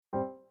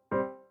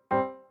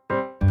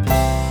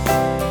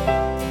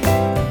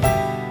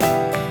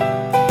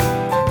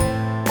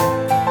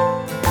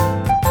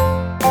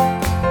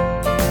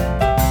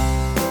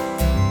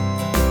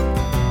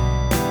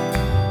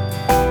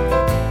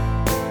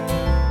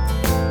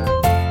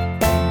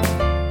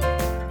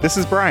This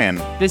is Brian.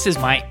 This is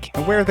Mike.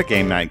 And we're the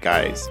Game Night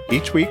Guys.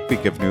 Each week, we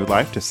give new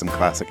life to some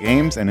classic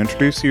games and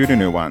introduce you to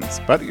new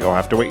ones. But you'll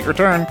have to wait your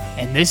turn.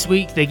 And this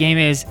week, the game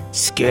is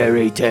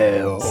Scary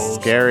Tales.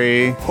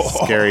 Scary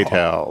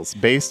Tales.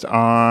 Based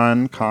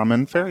on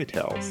common fairy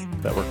tales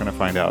that we're going to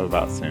find out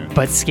about soon.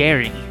 But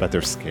scary. But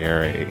they're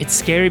scary. It's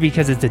scary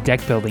because it's a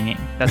deck building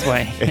game. That's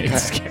why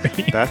it's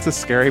scary. That's a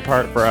scary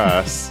part for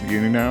us.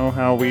 You know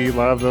how we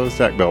love those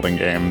deck building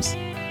games.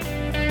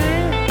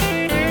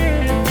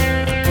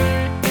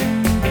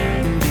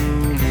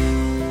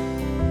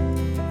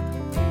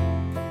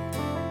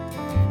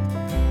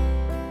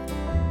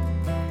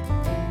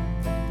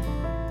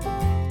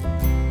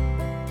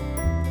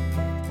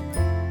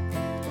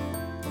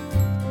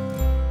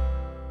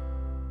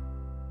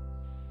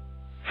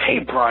 Hey,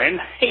 Brian.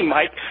 Hey,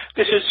 Mike.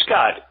 This is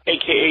Scott,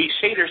 a.k.a.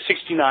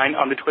 Satyr69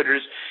 on the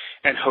Twitters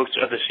and host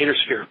of the Satyr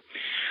Sphere.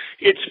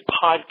 It's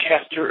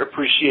Podcaster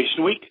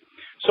Appreciation Week,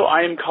 so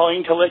I am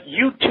calling to let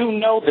you two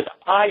know that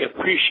I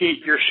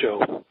appreciate your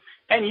show,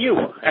 and you,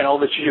 and all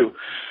that you do.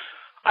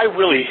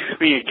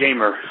 Being a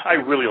gamer, I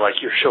really like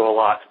your show a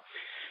lot.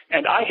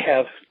 And I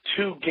have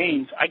 2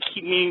 games I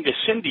keep meaning to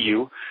send to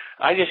you.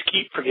 I just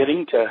keep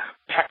forgetting to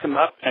pack them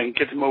up and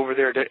get them over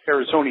there to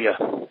Arizona.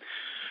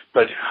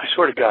 But I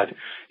swear to God,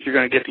 you're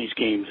going to get these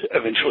games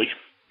eventually.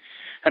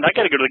 And I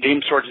got to go to the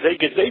game store today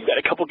because they've got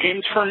a couple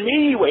games for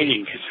me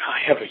waiting. Because I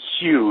have a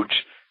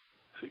huge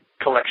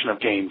collection of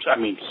games. I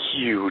mean,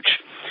 huge.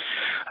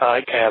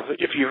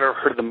 If you've ever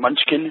heard of the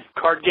Munchkin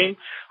card game,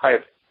 I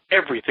have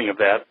everything of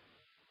that.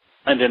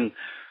 And then,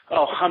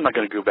 I'm not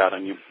going to goof out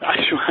on you.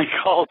 I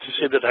called to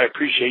say that I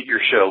appreciate your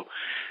show.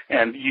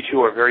 And you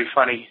two are very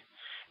funny.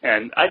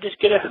 And I just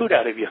get a hoot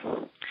out of you.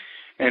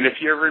 And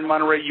if you're ever in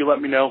Monterey, you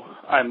let me know.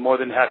 I'm more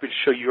than happy to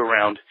show you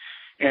around.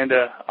 And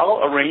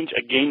I'll arrange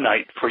a game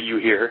night for you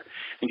here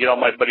and get all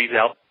my buddies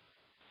out,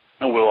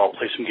 and we'll all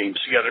play some games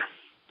together.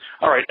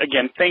 All right,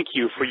 again, thank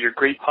you for your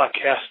great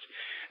podcast,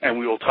 and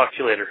we will talk to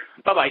you later.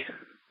 Bye-bye.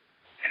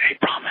 And I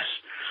promise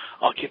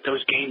I'll get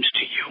those games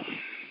to you.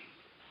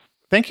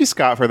 Thank you,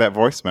 Scott, for that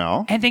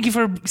voicemail. And thank you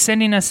for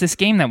sending us this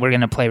game that we're going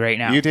to play right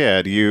now. You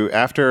did.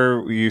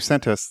 After you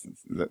sent us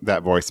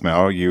that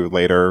voicemail, you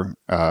later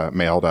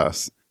mailed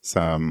us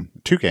 2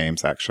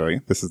 games, actually.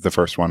 This is the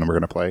first one we're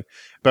going to play.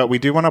 But we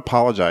do want to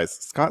apologize.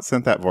 Scott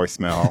sent that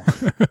voicemail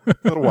a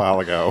little while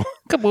ago.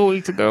 A couple of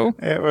weeks ago.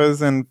 It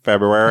was in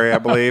February, I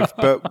believe.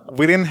 But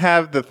we didn't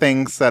have the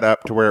thing set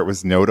up to where it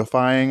was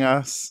notifying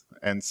us.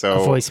 And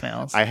so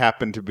voicemails. I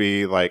happened to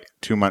be like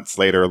 2 months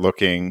later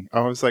looking. I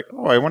was like,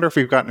 I wonder if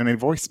we've gotten any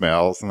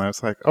voicemails. And I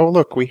was like,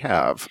 look, we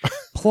have.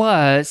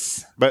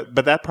 Plus. But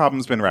that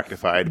problem's been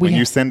rectified. When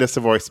you send us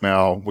a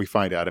voicemail, we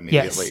find out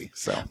immediately.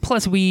 Yes.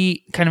 Plus,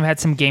 we kind of had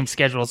some games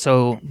scheduled.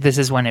 So this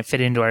is when it fit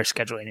into our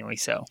schedule anyway.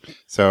 So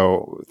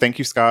thank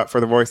you, Scott, for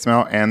the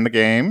voicemail and the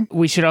game.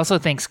 We should also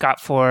thank Scott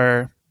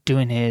for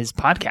doing his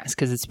podcast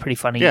because it's pretty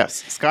funny.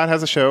 Yes. Scott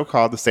has a show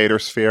called The Satyr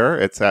Sphere.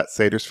 It's at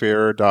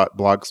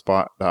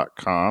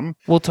satyrsphere.blogspot.com.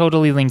 We'll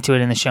totally link to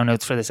it in the show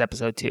notes for this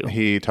episode too.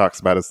 He talks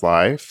about his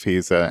life.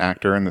 He's an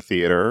actor in the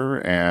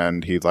theater,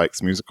 and he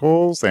likes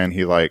musicals, and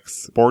he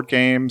likes board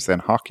games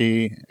and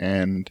hockey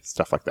and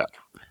stuff like that.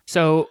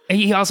 So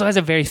he also has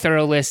a very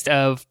thorough list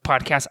of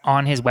podcasts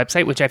on his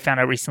website, which I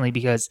found out recently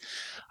because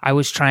I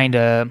was trying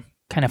to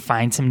kind of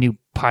find some new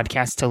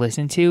podcasts to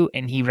listen to,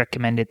 and he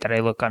recommended that I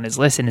look on his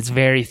list, and it's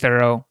very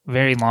thorough,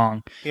 very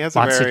long, he has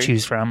lots to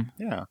choose from.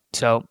 Yeah.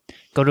 So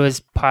go to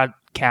his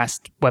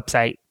podcast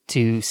website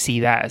to see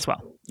that as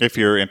well. If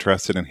you're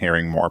interested in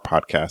hearing more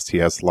podcasts, he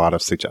has a lot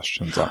of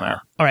suggestions on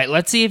there. All right,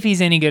 let's see if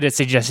he's any good at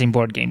suggesting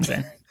board games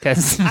then.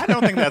 I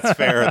don't think that's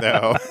fair,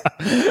 though.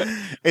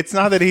 It's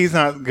not that he's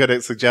not good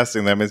at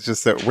suggesting them. It's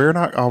just that we're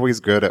not always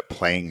good at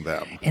playing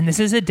them. And this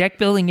is a deck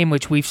building game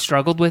which we've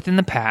struggled with in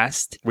the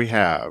past. We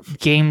have.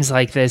 Games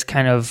like this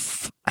kind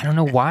of, I don't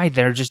know why,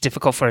 they're just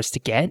difficult for us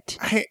to get.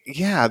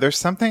 There's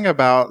something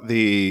about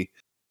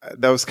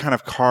those kind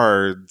of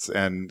cards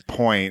and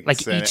points.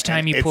 Like each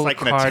time you pull a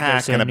card, it's like an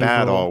attack and a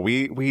battle.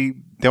 We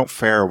don't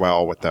fare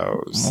well with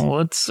those. Well,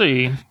 let's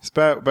see.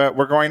 But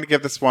we're going to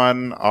give this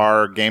one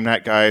our Game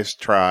Night Guys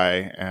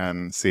try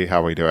and see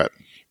how we do it.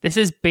 This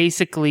is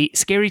basically,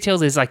 Scary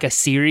Tales is like a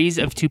series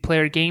of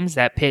 2-player games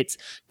that pits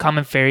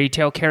common fairy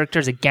tale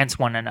characters against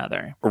one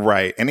another.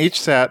 Right. And each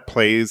set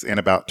plays in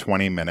about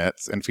 20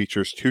 minutes and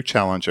features 2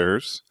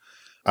 challengers.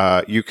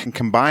 You can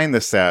combine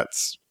the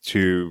sets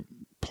to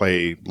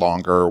play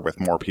longer with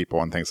more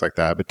people and things like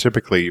that. But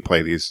typically you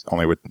play these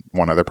only with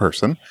one other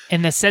person.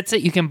 And the sets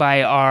that you can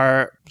buy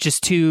are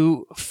just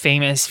 2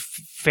 famous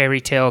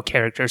fairy tale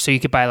characters. So you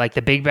could buy like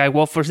the Big Bad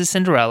Wolf versus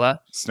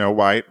Cinderella. Snow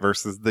White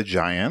versus the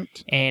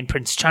Giant. And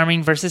Prince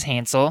Charming versus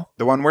Hansel.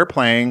 The one we're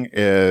playing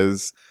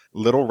is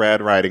Little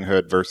Red Riding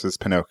Hood versus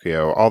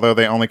Pinocchio, although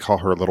they only call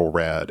her Little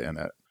Red in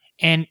it.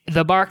 And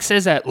the box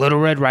says that Little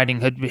Red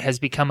Riding Hood has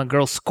become a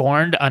girl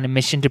scorned on a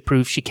mission to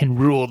prove she can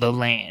rule the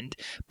land.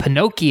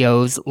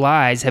 Pinocchio's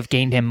lies have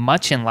gained him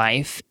much in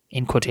life.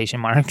 in quotation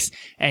marks,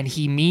 and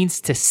he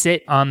means to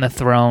sit on the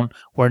throne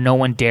where no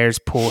one dares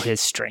pull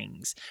his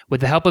strings.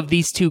 With the help of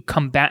these two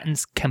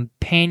combatants'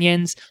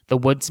 companions, the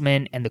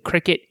woodsman and the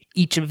cricket,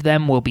 each of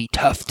them will be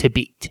tough to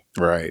beat.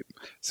 Right.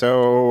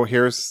 So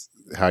here's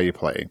how you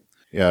play.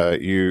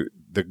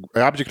 The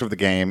object of the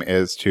game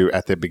is to,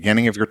 at the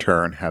beginning of your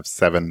turn, have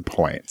 7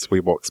 points. We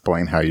will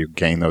explain how you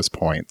gain those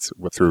points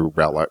through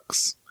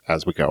relics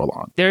as we go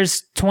along.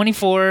 There's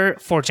 24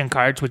 fortune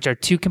cards, which are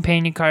 2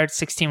 companion cards,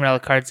 16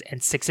 relic cards,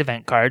 and 6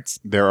 event cards.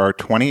 There are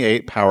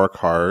 28 power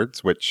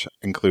cards, which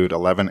include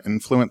 11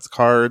 influence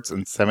cards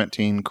and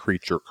 17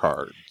 creature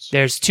cards.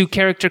 There's 2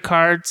 character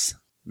cards.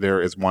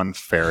 There is 1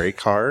 fairy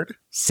card.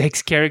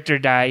 6 character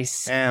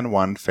dice. And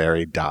 1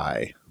 fairy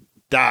die.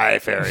 Die,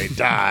 fairy,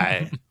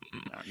 die.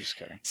 No, I'm just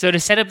kidding. So to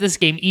set up this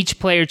game, each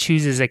player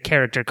chooses a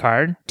character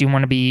card. Do you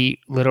want to be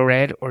Little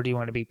Red or do you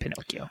want to be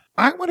Pinocchio?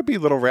 I want to be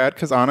Little Red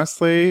because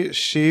honestly,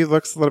 she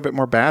looks a little bit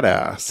more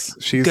badass.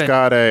 She's Good.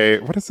 got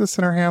what is this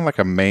in her hand? Like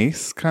a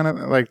mace, kind of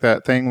like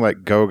that thing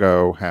like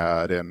Go-Go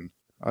had. And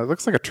it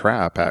looks like a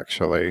trap,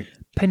 actually.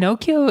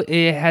 Pinocchio,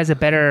 it has a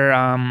better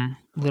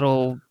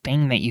little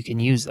thing that you can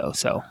use, though.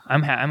 So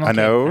I'm okay. A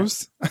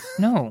nose?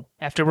 No.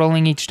 After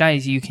rolling each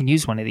dice, you can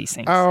use one of these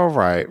things. Oh,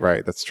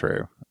 right. That's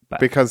true. But-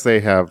 because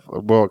they have,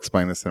 we'll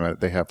explain this in a minute,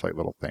 they have like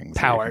little things.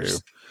 that you can Powers,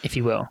 do. if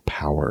you will.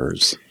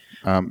 Powers.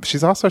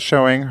 She's also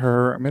showing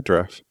her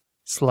midriff.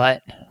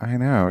 Slut. I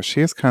know.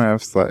 She is kind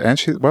of slut. And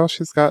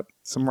she's got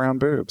some round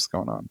boobs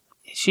going on.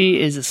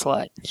 She is a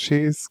slut.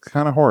 She's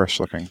kind of whorish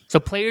looking. So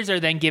players are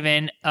then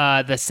given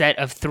the set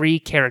of 3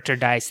 character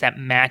dice that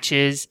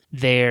matches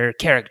their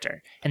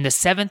character. And the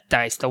 7th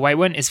dice, the white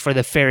one, is for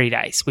the fairy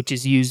dice, which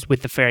is used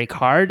with the fairy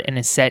card and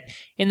is set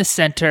in the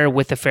center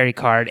with the fairy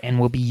card and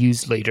will be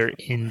used later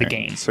in the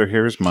game. So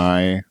here's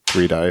my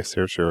 3 dice.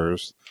 Here's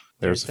yours.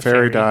 There's the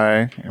fairy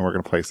die, and we're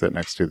going to place it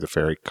next to the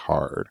fairy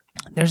card.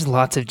 There's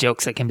lots of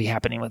jokes that can be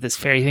happening with this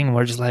fairy thing, and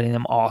we're just letting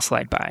them all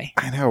slide by.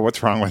 I know.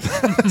 What's wrong with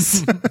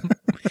this?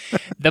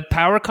 The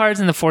power cards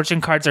and the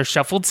fortune cards are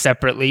shuffled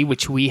separately,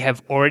 which we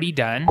have already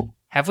done.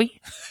 Have we?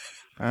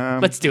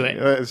 Let's do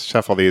it. Let's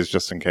shuffle these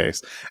just in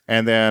case.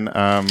 And then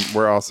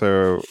we're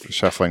also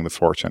shuffling the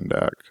fortune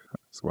deck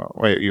as well.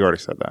 Wait, you already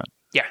said that.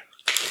 Yeah.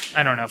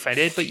 I don't know if I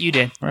did, but you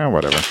did. Well,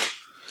 whatever.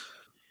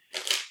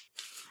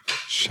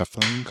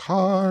 Shuffling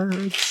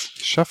cards.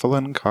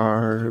 Shuffling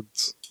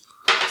cards.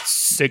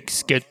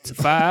 6 gets a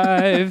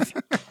 5.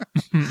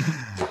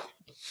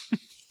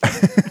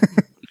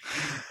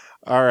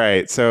 All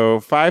right. So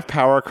 5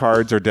 power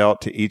cards are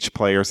dealt to each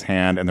player's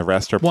hand, and the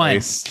rest are 1,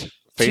 placed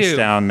face 2,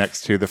 down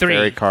next to the 3,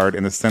 fairy card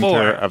in the center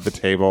 4, of the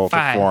table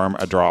 5. to form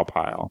a draw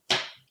pile.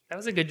 That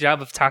was a good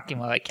job of talking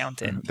while I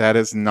counted. That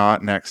is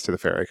not next to the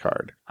fairy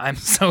card. I'm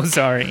so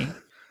sorry.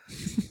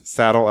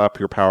 Saddle up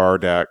your power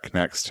deck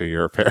next to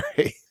your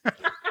fairy.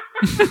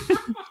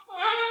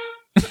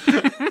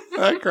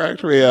 That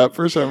cracked me up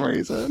for some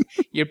reason.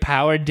 Your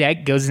power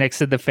deck goes next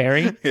to the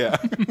fairy? Yeah.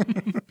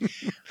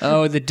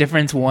 Oh, the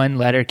difference one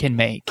letter can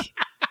make.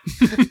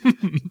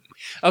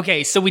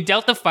 Okay, so we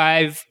dealt the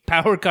 5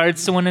 power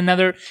cards to one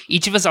another.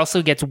 Each of us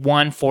also gets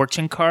 1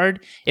 fortune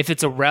card. If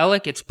it's a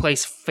relic, it's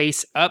placed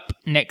face up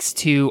next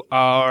to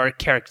our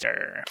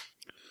character.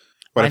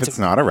 What if it's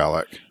not a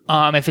relic?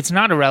 If it's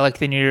not a relic,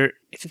 then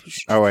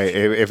Oh, wait.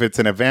 If it's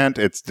an event,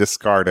 it's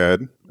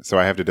discarded. So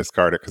I have to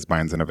discard it because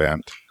mine's an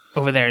event.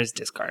 over there is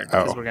discard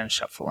because Oh. we're going to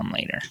shuffle them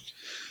later.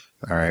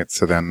 All right.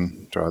 So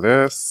then draw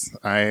this.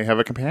 I have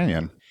a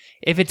companion.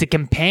 If it's a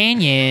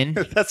companion,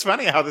 That's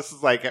funny how this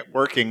is like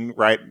working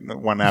right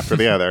one after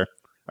the other.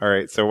 All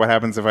right. So what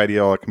happens if I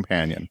deal a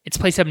companion? it's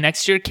placed up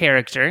next to your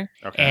character,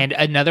 Okay. and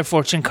another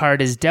fortune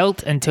card is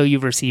dealt until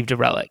you've received a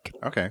relic.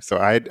 Okay. So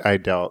I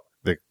dealt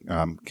the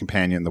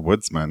companion, the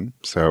woodsman.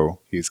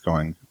 So he's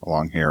going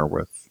along here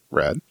with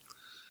red.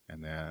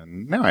 And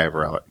then now I have a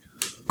relic.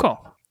 Cool.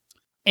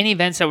 Any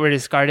events that were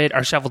discarded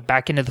are shuffled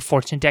back into the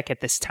fortune deck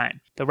at this time.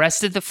 The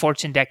rest of the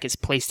fortune deck is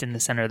placed in the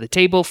center of the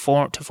table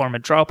to form a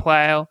draw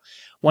pile.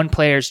 One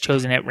player is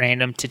chosen at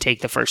random to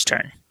take the first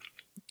turn.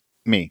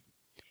 Me.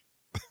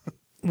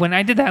 When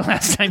I did that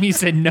last time, you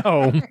said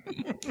no.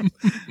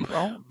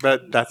 Well,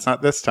 but that's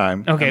not this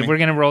time. Okay, I mean, we're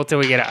going to roll till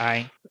we get an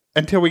I.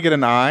 until we get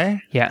an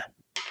eye. Yeah.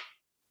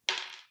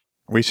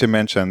 We should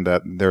mention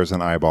that there's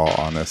an eyeball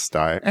on this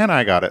die. And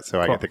I got it, so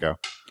I Cool. get to go.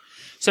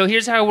 So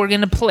here's how we're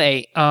going to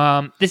play.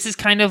 This is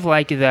kind of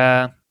like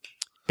the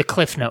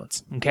cliff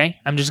notes, okay?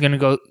 I'm just going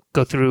to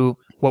go through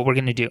what we're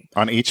going to do.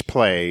 On each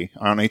play,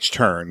 on each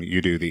turn,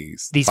 you do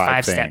these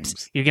 5 things.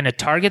 steps. You're going to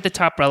target the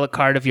top relic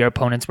card of your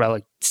opponent's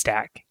relic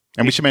stack.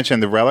 And we should mention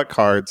the relic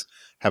cards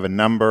have a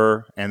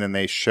number, and then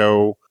they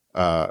show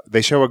a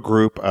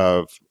group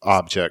of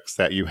objects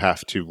that you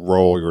have to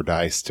roll your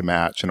dice to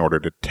match in order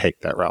to take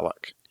that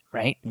relic.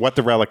 Right? What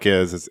the relic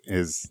is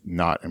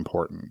not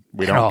important.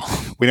 We At all.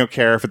 don't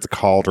care if it's a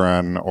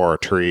cauldron or a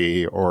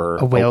tree or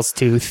A whale's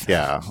tooth.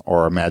 yeah,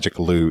 or a magic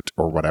lute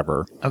or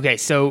whatever. Okay,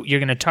 so you're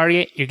going to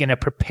target. You're going to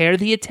prepare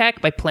the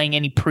attack by playing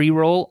any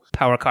pre-roll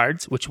power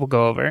cards, which we'll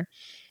go over.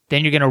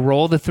 Then you're going to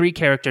roll the 3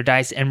 character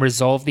dice and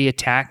resolve the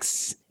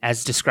attacks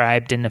as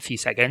described in a few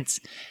seconds.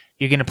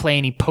 You're going to play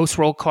any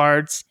post-roll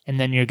cards, and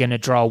then you're going to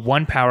draw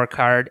one power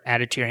card,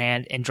 add it to your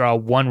hand, and draw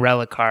one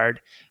relic card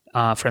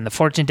from the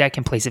fortune deck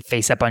and place it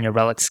face up on your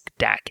relics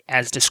deck,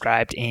 as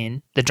described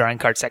in the drawing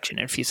card section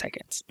in a few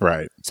seconds.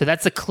 Right. So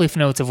that's the cliff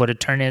notes of what a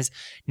turn is.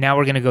 Now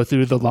we're going to go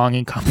through the long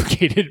and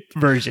complicated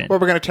version. Well,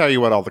 we're going to tell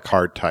you what all the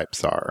card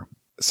types are.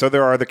 So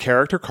there are the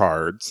character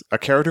cards. A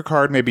character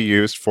card may be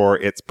used for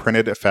its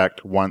printed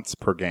effect once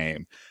per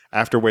game,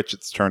 after which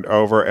it's turned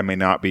over and may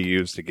not be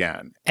used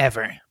again.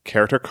 Ever.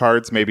 Character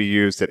cards may be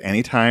used at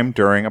any time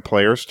during a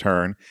player's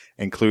turn,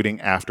 including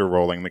after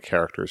rolling the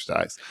character's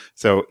dice.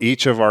 So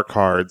each of our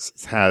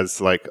cards has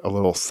like a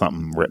little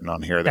something written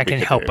on here that we can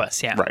could help do.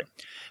 us, yeah. Right.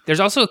 There's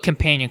also a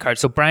companion card.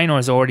 So Brian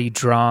has already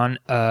drawn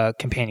a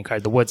companion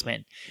card, the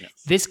Woodsman. Yes.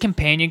 This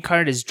companion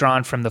card is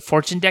drawn from the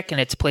fortune deck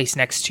and it's placed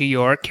next to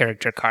your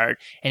character card.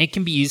 And it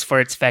can be used for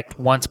its effect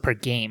once per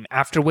game,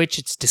 after which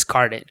it's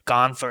discarded,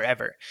 gone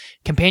forever.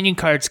 Companion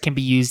cards can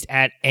be used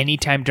at any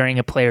time during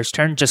a player's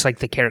turn, just like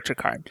the character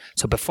card.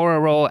 So before a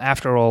roll,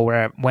 after a roll,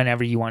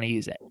 whenever you want to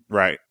use it.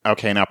 Right.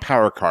 Okay, now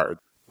power card.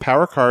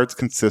 Power cards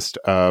consist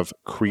of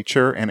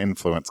creature and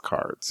influence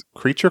cards.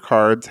 Creature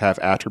cards have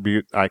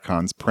attribute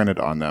icons printed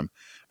on them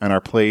and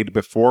are played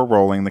before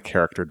rolling the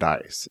character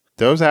dice.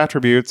 Those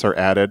attributes are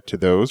added to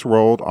those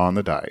rolled on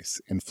the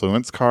dice.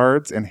 Influence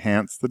cards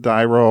enhance the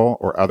die roll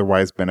or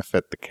otherwise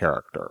benefit the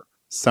character.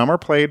 Some are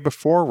played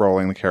before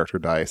rolling the character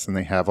dice, and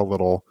they have a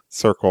little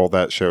circle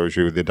that shows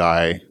you the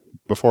die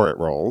before it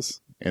rolls,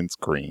 and it's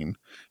green.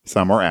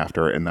 Some are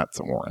after, and that's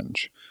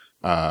orange.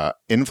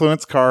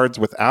 Influence cards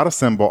without a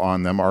symbol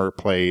on them are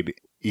played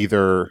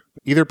either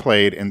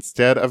played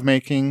instead of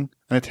making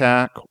an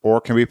attack,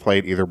 or can be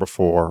played either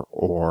before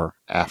or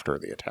after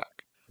the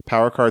attack.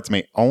 Power cards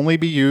may only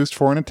be used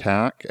for an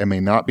attack and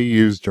may not be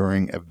used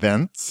during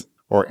events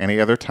or any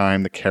other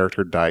time the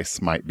character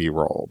dice might be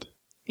rolled.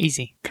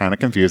 Easy. Kind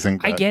of confusing.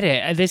 I get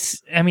it.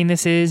 This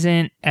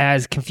isn't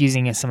as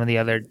confusing as some of the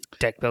other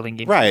deck building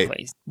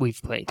games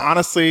we've played.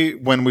 Honestly,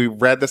 when we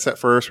read this at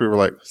first, we were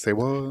like, say,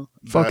 well,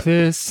 fuck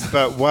this.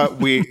 But what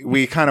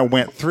we kind of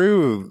went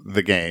through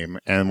the game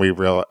and we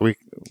realized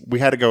we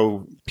had to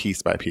go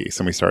piece by piece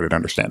and we started to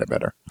understand it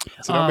better.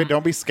 So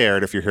don't be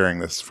scared if you're hearing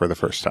this for the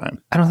first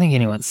time. I don't think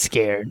anyone's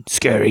scared.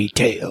 Scary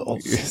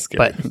tales.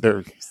 But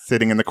they're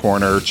sitting in the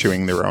corner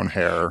chewing their own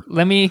hair.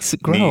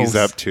 Knees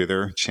up to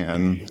their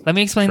chin. Let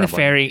me explain the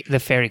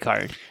fairy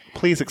card.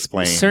 Please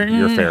explain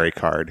your fairy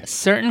card.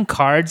 Certain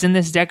cards in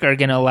this deck are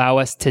going to allow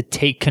us to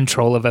take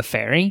control of a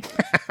fairy.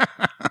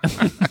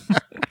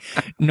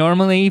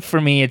 Normally, for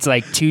me, it's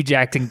like 2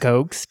 Jack and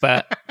Cokes,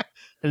 but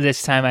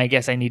this time I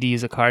guess I need to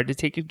use a card to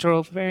take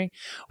control of a fairy.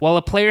 While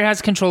a player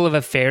has control of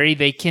a fairy,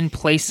 they can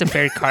place the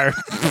fairy card.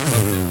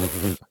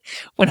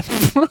 I'm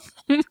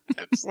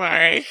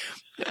sorry.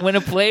 When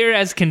a player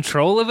has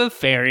control of a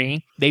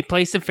fairy, they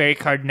place the fairy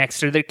card next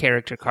to their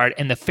character card,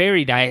 and the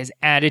fairy die is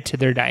added to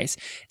their dice.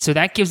 So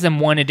that gives them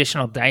one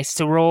additional die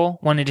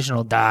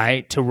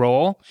to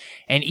roll,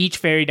 and each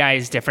fairy die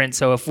is different.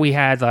 So if we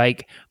had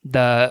like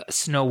the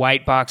Snow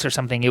White box or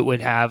something, it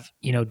would have,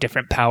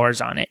 different powers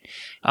on it.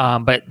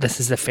 But this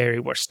is the fairy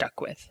we're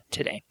stuck with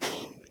today.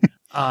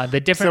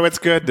 So it's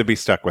good to be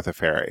stuck with a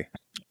fairy.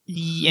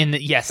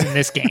 Yes, in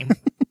this game.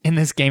 In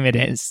this game it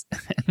is.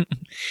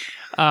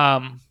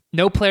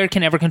 No player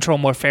can ever control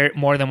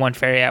more than one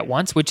fairy at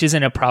once, which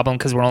isn't a problem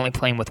because we're only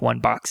playing with one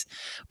box.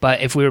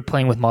 But if we were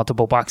playing with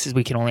multiple boxes,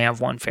 we can only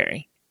have one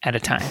fairy at a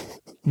time.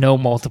 No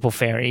multiple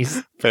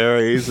fairies.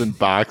 Fairies and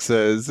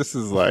boxes. This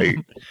is like...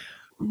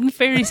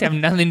 Fairies have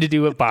nothing to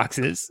do with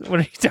boxes. What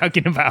are you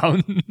talking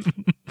about?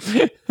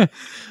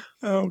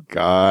 Oh,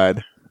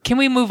 God. Can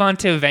we move on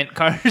to event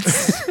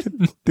cards?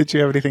 Did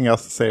you have anything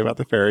else to say about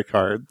the fairy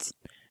cards?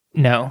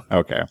 No.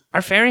 Okay.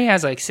 Our fairy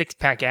has like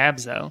 6-pack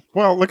abs, though.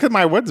 Well, look at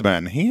my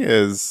woodsman. He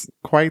is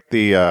quite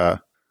the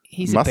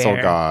muscle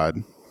god.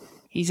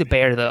 He's a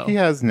bear, though. He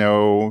has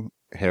no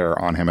hair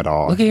on him at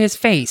all. Look at his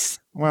face.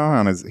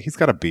 Well, he's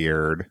got a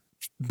beard.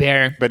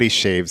 Bear. But he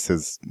shaves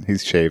his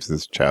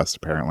chest,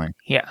 apparently.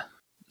 Yeah.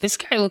 This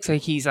guy looks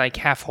like he's like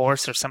half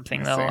horse or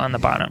something, though, on the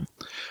bottom.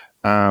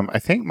 I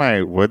think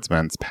my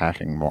woodsman's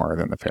packing more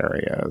than the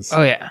fairy is.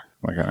 Oh, yeah.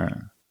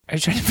 Are you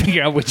trying to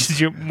figure out which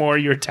is more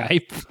your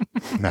type?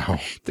 No.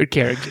 They're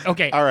characters.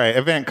 Okay. All right,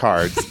 event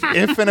cards.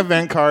 If an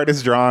event card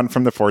is drawn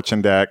from the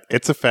fortune deck,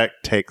 its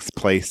effect takes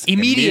place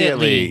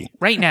immediately.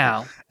 Right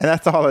now. And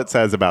that's all it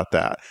says about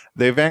that.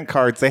 The event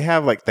cards, they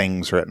have like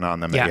things written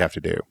on them that you have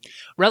to do.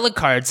 Relic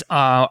cards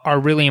are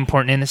really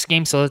important in this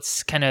game, so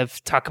let's kind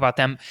of talk about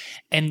them.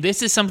 And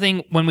this is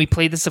something, when we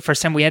played this the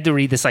first time, we had to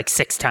read this like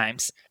 6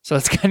 times. So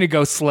let's kind of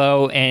go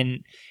slow and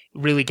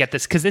really get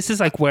this, because this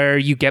is like where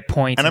you get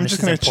points. And I'm just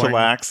going to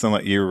chillax and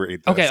let you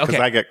read this, because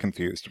I get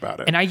confused about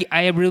it. And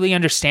I really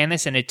understand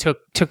this, and it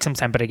took some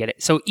time, but I get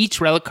it. So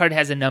each relic card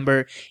has a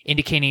number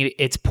indicating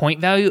its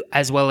point value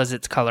as well as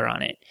its color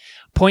on it.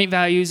 Point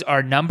values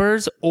are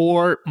numbers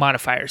or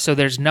modifiers. So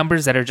there's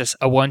numbers that are just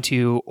a 1,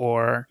 2,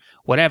 or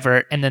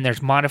whatever, and then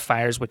there's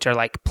modifiers, which are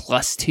like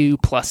 +2,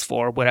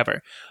 +4,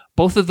 whatever.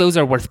 Both of those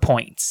are worth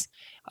points.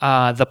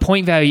 The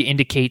point value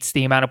indicates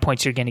the amount of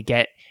points you're going to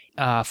get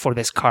for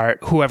this card,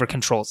 whoever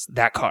controls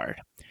that card.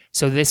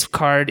 So this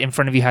card in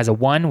front of you has a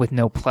 1 with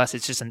no plus.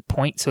 It's just a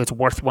point, so it's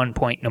worth 1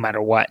 point no matter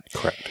what.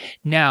 Correct.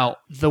 Now,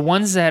 the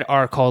ones that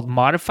are called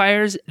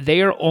modifiers,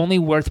 they are only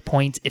worth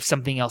points if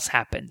something else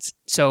happens.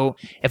 So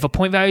if a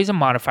point value is a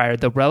modifier,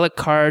 the relic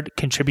card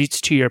contributes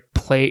to your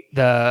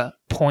the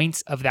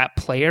points of that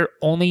player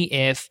only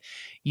if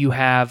you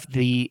have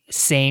the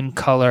same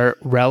color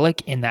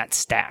relic in that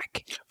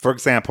stack. For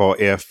example,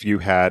 if you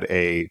had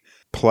a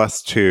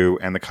 +2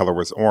 and the color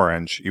was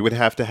orange, you would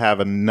have to have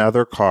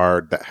another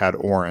card that had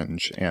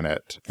orange in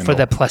it. For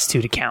the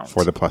 +2 to count.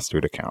 For the +2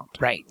 to count.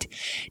 Right.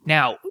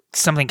 Now,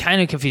 something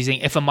kind of confusing.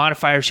 If a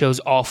modifier shows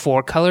all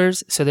 4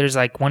 colors, so there's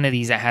like one of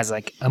these that has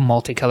like a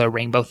multicolor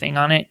rainbow thing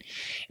on it,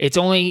 it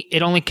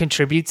only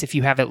contributes if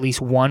you have at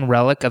least one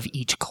relic of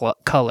each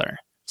color.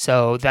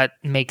 So that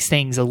makes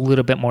things a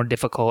little bit more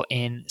difficult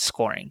in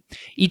scoring.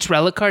 Each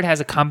relic card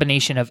has a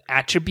combination of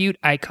attribute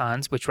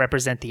icons, which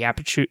represent the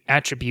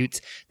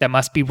attributes that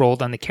must be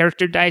rolled on the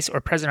character dice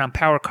or present on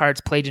power cards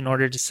played in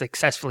order to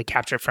successfully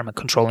capture from a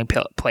controlling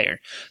player.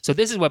 So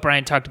this is what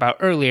Brian talked about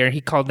earlier.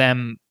 He called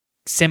them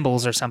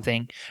symbols or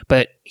something,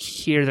 but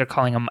here they're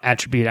calling them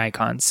attribute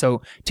icons.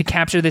 So to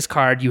capture this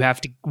card, you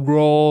have to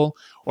roll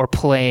or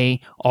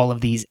play all of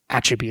these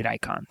attribute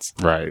icons.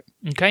 Right.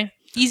 Okay?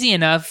 Easy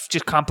enough,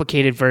 just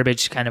complicated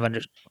verbiage kind of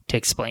to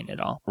explain it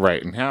all.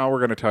 Right. And now we're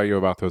going to tell you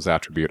about those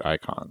attribute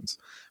icons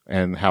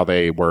and how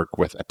they work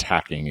with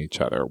attacking each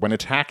other. When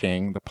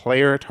attacking, the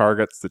player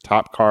targets the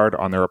top card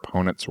on their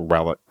opponent's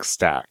relic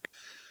stack.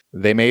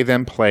 They may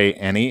then play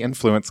any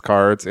influence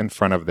cards in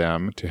front of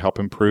them to help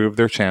improve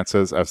their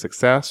chances of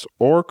success,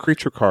 or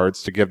creature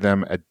cards to give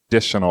them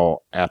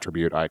additional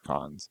attribute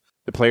icons.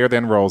 The player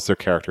then rolls their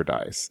character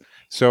dice.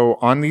 So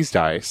on these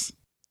dice,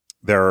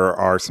 there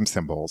are some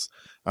symbols.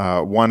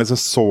 One is a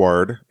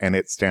sword, and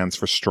it stands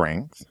for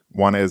strength.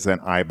 One is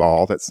an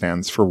eyeball that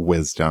stands for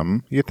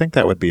wisdom. You'd think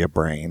that would be a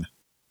brain,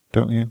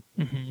 don't you?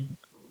 Mm-hmm.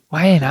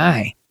 Why an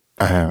eye?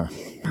 I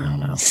don't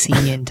know.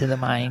 See into the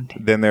mind.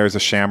 Then there's a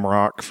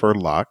shamrock for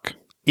luck.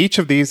 Each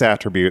of these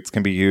attributes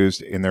can be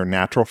used in their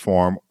natural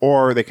form,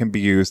 or they can be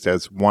used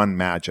as one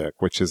magic,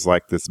 which is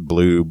like this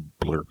blue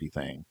blurby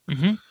thing.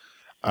 Mm-hmm.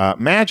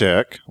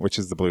 Magic, which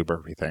is the blue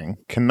blurby thing,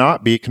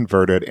 cannot be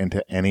converted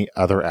into any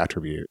other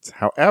attributes.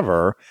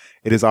 However,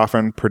 it is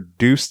often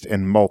produced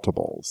in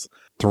multiples.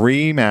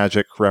 3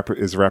 magic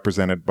is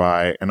represented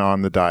by, and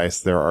on the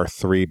dice, there are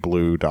 3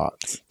 blue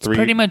dots. It's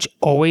pretty much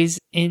always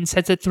in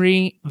sets of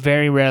 3.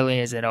 Very rarely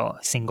is it a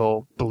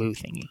single blue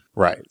thingy.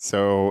 Right.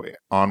 So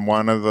on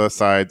one of the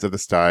sides of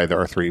this die, there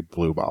are 3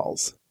 blue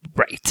balls.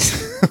 Right.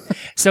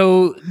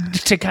 So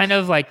to kind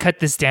of like cut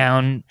this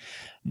down,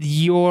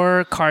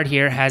 your card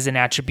here has an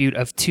attribute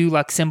of 2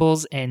 luck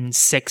symbols and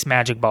 6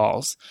 magic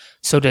balls.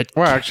 So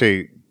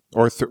actually,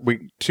 or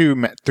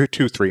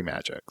 3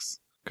 magics.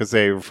 Because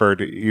they refer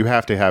to, you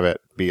have to have it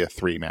be a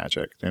 3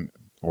 magic in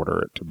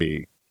order it to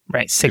be.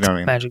 Right, 6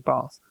 magic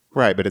balls.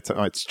 Right, but it's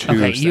 2.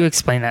 Okay, you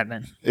explain that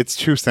then. It's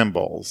 2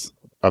 symbols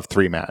of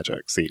 3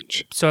 magics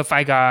each. So if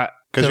I got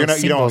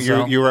because you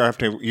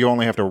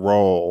only have to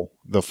roll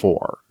the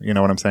 4. You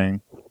know what I'm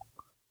saying?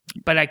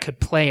 But I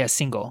could play a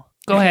single.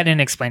 Go ahead and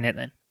explain it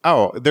then.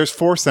 Oh, there's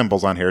 4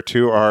 symbols on here.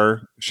 2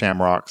 are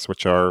shamrocks,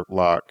 which are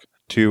luck.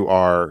 2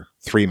 are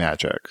 3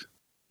 magic.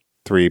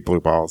 3 blue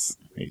balls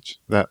each.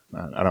 That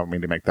I don't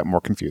mean to make that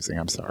more confusing.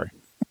 I'm sorry.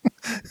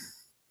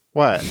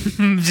 What?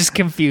 I'm just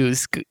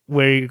confused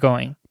where you're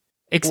going.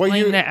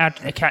 Explain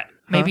that.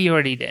 Maybe you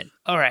already did.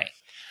 All right.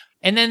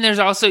 And then there's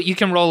also, you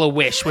can roll a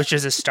wish, which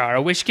is a star.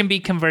 A wish can be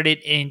converted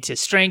into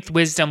strength,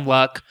 wisdom,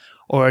 luck,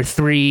 or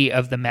 3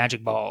 of the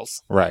magic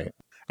balls. Right.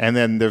 And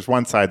then there's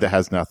one side that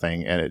has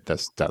nothing, and it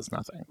just does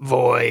nothing.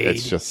 Void.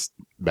 It's just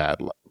bad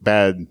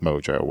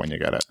mojo when you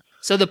get it.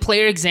 So the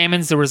player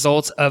examines the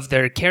results of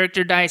their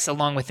character dice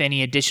along with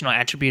any additional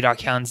attribute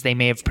icons they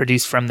may have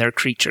produced from their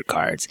creature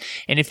cards.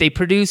 And if they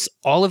produce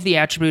all of the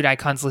attribute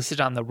icons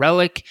listed on the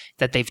relic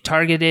that they've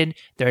targeted,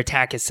 their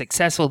attack is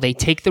successful. They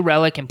take the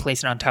relic and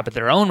place it on top of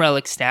their own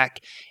relic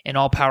stack, and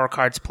all power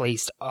card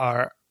plays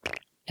are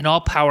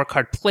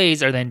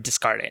then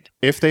discarded.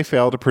 If they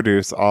fail to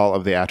produce all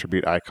of the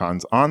attribute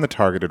icons on the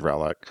targeted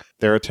relic,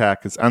 their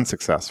attack is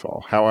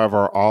unsuccessful.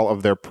 However, all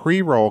of their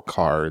pre-roll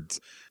cards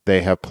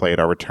they have played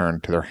are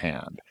returned to their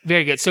hand.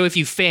 Very good. So if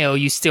you fail,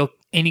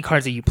 any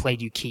cards that you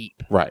played, you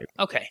keep. Right.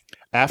 Okay.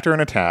 After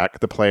an attack,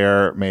 the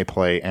player may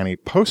play any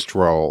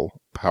post-roll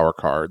power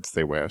cards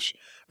they wish,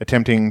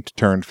 attempting to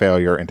turn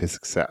failure into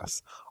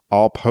success.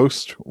 All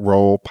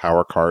post-roll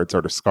power cards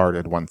are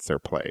discarded once they're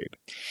played.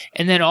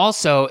 And then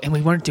also, and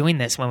we weren't doing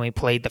this when we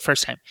played the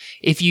first time,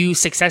 if you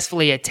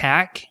successfully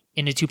attack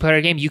in a 2-player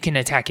game, you can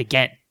attack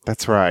again.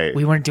 That's right.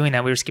 We weren't doing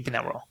that. We were skipping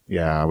that roll.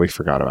 Yeah, we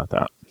forgot about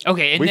that.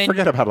 Okay, and We then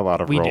forget about a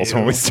lot of we rolls do.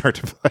 when we start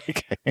to play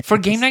games. for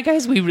game night,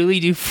 guys, we really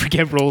do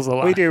forget rolls a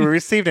lot. We do. We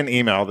received an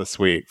email this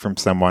week from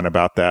someone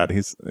about that.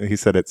 He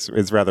said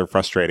it's rather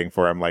frustrating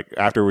for him. Like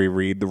after we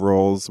read the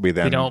rules, we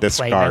then don't play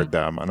discard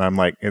them. And I'm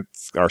like,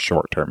 it's our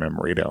short term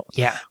memory.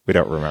 Yeah. We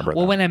don't remember.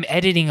 Well, them. when I'm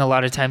editing, a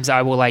lot of times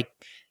I will like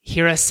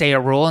hear us say a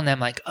rule, and I'm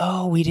like,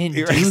 oh, we didn't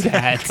do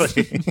that.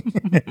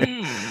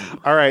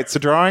 All right. So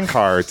drawing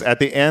cards at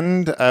the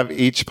end of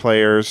each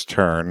player's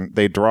turn,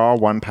 they draw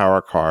one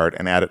power card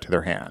and add it to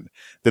their hand.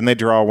 Then they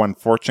draw one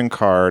fortune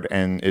card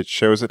and it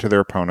shows it to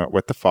their opponent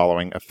with the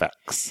following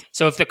effects.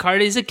 So if the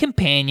card is a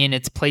companion,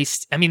 it's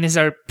placed. I mean, these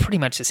are pretty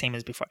much the same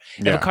as before.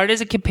 If Yeah. a card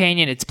is a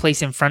companion, it's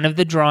placed in front of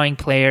the drawing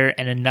player,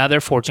 and another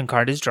fortune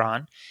card is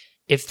drawn.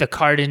 If the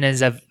card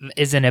is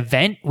an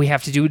event, we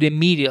have to do it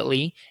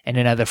immediately, and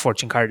another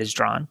fortune card is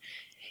drawn.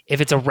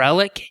 If it's a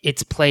relic,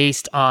 it's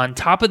placed on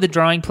top of the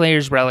drawing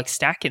player's relic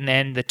stack, and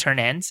then the turn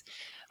ends.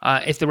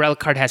 If the relic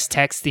card has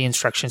text, the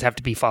instructions have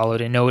to be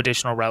followed, and no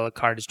additional relic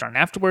card is drawn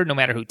afterward, no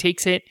matter who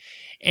takes it.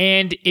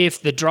 And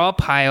if the draw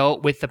pile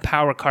with the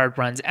power card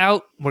runs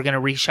out, we're going to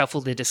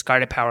reshuffle the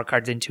discarded power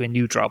cards into a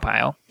new draw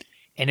pile.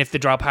 And if the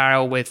draw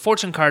pile with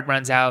fortune card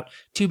runs out,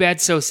 too bad,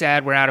 so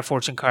sad, we're out of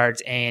fortune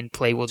cards, and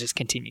play will just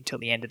continue till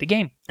the end of the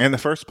game. And the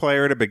first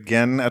player to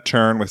begin a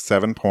turn with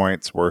 7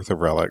 points worth of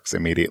relics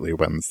immediately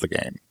wins the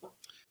game.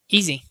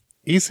 Easy.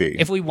 Easy.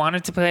 If we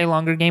wanted to play a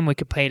longer game, we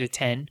could play it at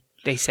 10,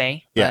 they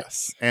say.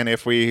 Yes. And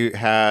if we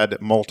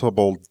had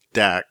multiple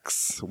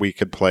decks, we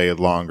could play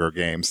longer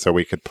games. So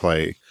we could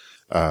play,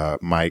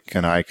 Mike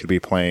and I could be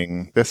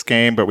playing this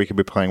game, but we could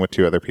be playing with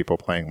 2 other people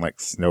playing like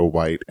Snow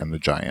White and the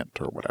Giant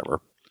or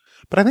whatever.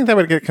 But I think that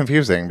would get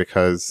confusing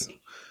because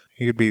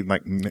you'd be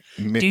like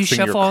mixing Do you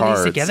shuffle your all cards.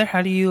 these together?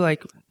 How do you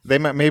like... They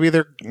might, maybe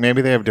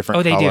they have different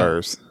Oh, they do.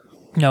 colors.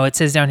 No, it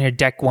says down here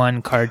deck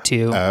 1, card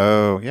 2.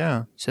 Oh,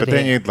 yeah. So but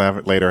then you'd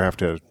later have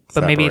to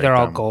but maybe separate they're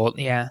all them. gold.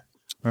 Yeah,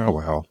 Oh,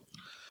 well.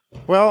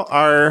 Well,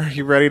 are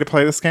you ready to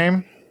play this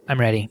game? I'm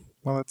ready.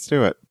 Well, let's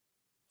do it.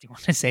 Do you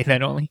want to say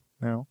that only?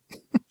 No.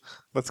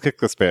 Let's kick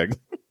this big.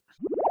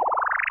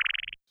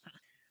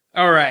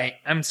 All right.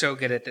 I'm so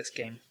good at this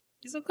game.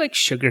 These look like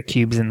sugar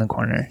cubes in the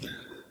corner.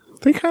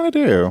 They kind of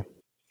do.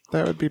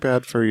 That would be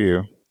bad for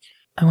you.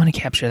 I want to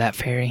capture that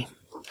fairy.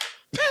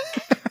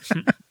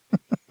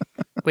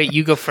 Wait,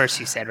 you go first,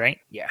 you said, right?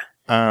 Yeah.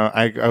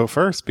 I go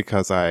first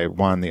because I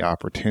won the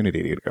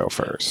opportunity to go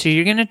first. So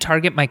you're going to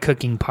target my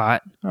cooking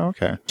pot. Oh,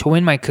 okay. To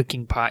win my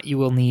cooking pot, you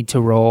will need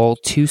to roll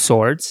 2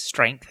 swords,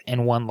 strength,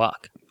 and 1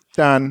 luck.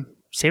 Done.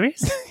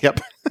 Serious? Yep.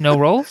 No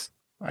rolls?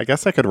 I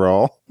guess I could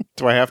roll.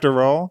 Do I have to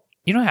roll?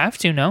 You don't have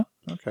to, no.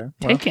 Okay.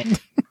 Take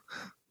it.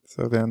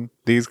 So then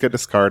these get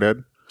discarded.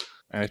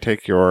 And I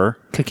take your...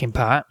 Cooking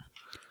pot.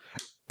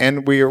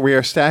 And we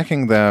are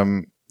stacking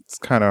them. It's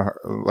kind of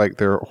like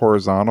they're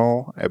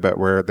horizontal, but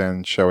we're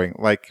then showing,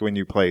 like when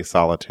you play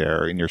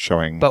solitaire and you're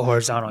showing But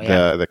horizontal,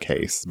 yeah. the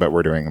case, but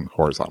we're doing them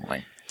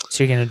horizontally.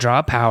 So you're going to draw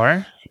a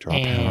power. Draw a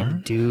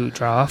and power.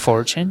 draw a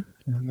fortune.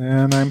 And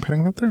then I'm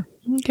putting that there.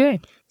 Okay.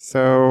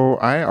 So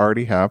I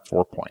already have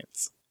 4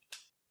 points.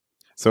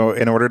 So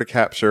in order to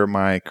capture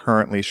my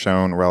currently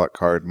shown relic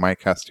card,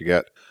 Mike has to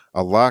get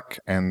a luck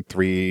and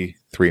three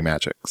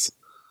magics.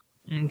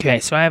 Okay,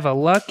 so I have a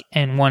luck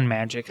and 1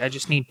 magic. I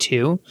just need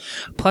 2.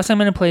 Plus, I'm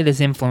going to play this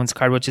influence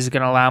card, which is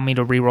going to allow me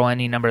to reroll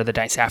any number of the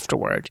dice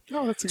afterward.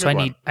 Oh, that's a good So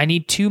one. I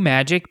need 2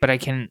 magic, but I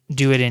can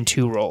do it in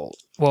 2 rolls.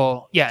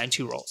 Well, yeah, in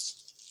 2 rolls.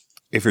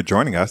 If you're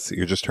joining us,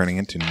 you're just turning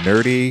into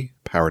nerdy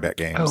Power Deck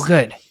games. Oh,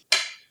 good.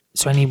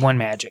 So I need 1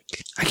 magic.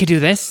 I could do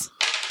this.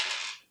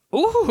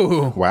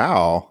 Ooh,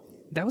 Wow.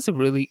 that was a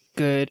really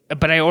good.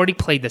 But I already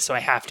played this, so I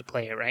have to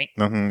play it, right?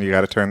 You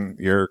got to turn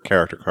your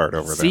character card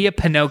over See ya,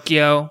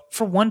 Pinocchio.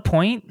 For 1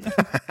 point?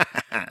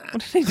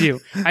 What did I do?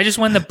 I just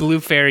won the Blue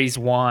Fairy's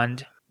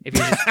wand. If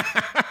you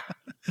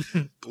just,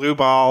 then. Blue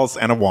balls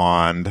and a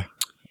wand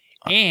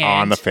and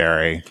on the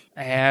ferry.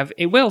 I have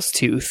a whale's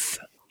tooth.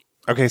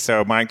 Okay,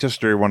 so Mike just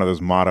drew one of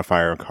those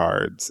modifier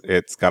cards.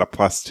 It's got a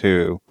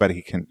 +2, but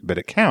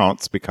it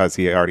counts because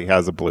he already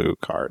has a blue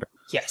card.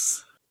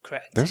 Yes,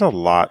 correct. There's a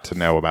lot to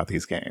know about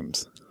these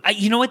games.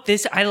 You know what?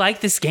 I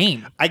like this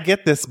game. I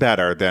get this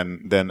better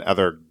than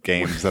other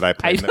games that I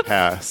played in the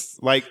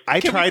past. Like I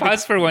Can tried we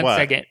pause to, for 1 what?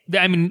 second?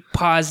 I mean,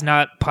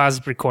 not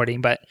pause recording,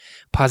 but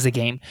pause the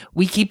game.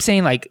 We keep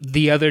saying like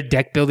the other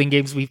deck building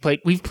games we've played.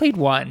 We've played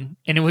 1,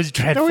 and it was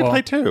No, dreadful. we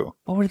played 2.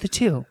 What were the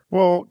 2?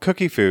 Well,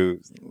 Cookie Foo.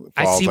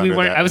 I falls see. under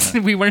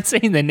that. We weren't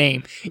saying the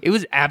name. It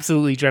was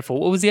absolutely dreadful.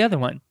 What was the other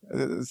one?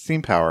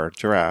 Steam Power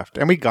Giraffe,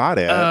 and we got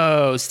it.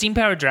 Oh, Steam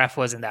Powered Draft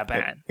wasn't that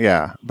bad.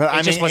 Yeah, but It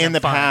I just mean, wasn't in the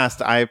fun.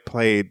 past, I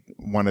played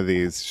one of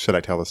these. Should I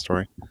tell the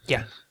story?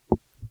 Yeah.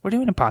 We're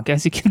doing a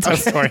podcast. You can tell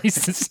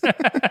stories.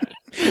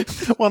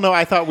 Well, no,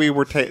 I thought we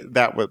were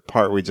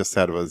part we just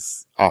said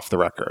was off the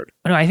record.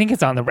 No, I think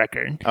it's on the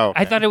record. Oh,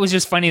 okay. I thought it was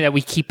just funny that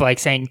we keep like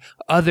saying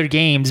other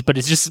games, but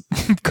it's just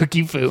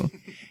Cookie Foo.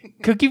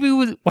 Cookie Foo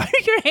was. Why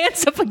are your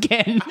hands up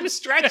again? I'm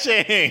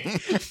stretching.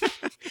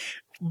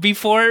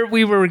 before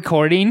we were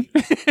recording,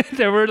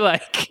 there were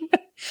like,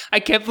 I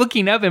kept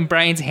looking up and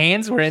Brian's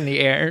hands were in the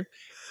air.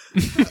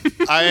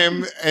 I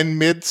am in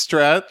mid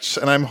stretch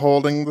and I'm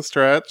holding the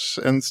stretch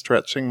and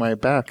stretching my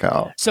back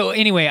out. So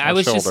anyway, I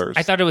shoulders.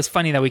 thought it was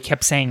funny that we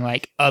kept saying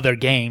like other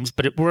games,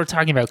 but we're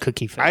talking about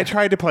Cookie Fair. I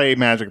tried to play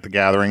Magic the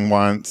Gathering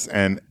once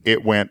and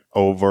it went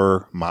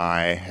over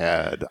my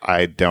head.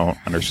 I don't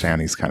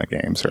understand these kind of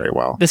games very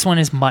well. This one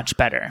is much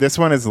better. This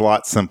one is a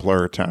lot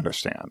simpler to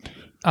understand.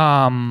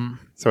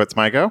 So it's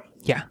my go?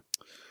 Yeah.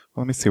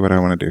 Let me see what I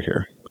want to do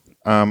here.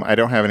 I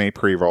don't have any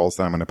pre-rolls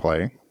that I'm going to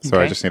play, so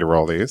I just need to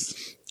roll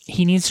these.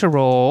 He needs to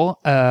roll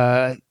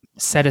a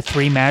set of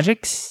 3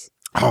 magics.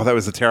 Oh, that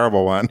was a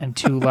terrible one. And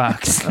 2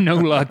 lucks. No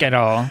luck at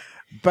all.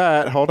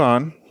 But hold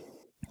on.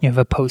 You have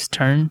a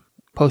post-roll.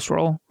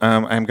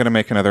 I'm going to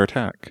make another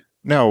attack.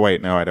 No,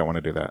 wait, no, I don't want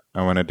to do that.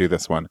 I want to do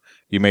this one.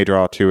 You may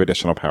draw 2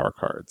 additional power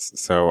cards,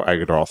 so I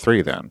could draw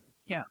 3 then.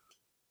 Yeah.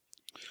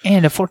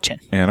 And a fortune.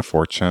 And a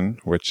fortune,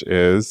 which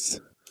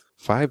is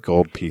 5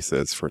 gold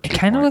pieces for 2 It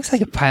kind of points.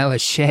 looks like a pile of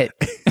shit,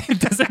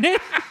 doesn't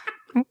it?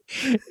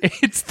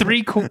 It's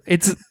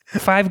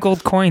 5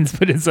 gold coins,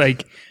 but it's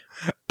like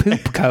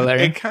poop color.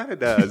 It kind of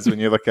does when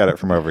you look at it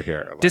from over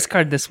here. Like,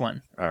 Discard this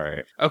one. all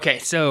right. Okay,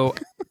 so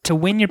to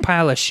win your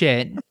pile of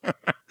shit,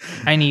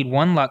 I need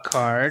 1 luck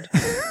card.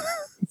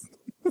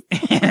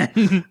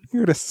 And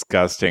You're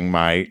disgusting,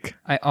 Mike.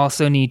 I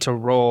also need to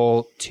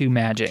roll 2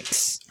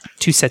 magics.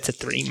 2 sets of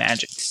 3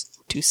 magics.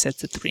 2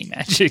 sets of 3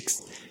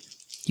 magics.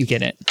 You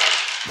get it.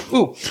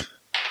 Ooh.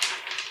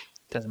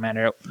 Doesn't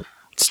matter.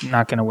 It's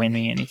not going to win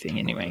me anything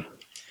anyway.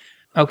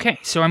 Okay,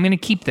 so I'm going to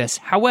keep this.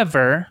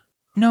 However,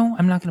 no,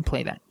 I'm not going to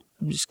play that.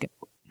 I'm just going to...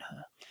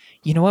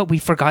 You know what? We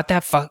forgot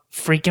that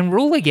freaking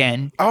rule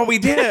again. Oh, we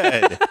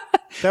did.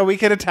 That we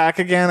could attack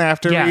again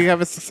after we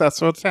have a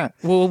successful attack.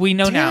 Well, we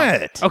know now.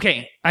 Damn it.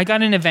 Okay, I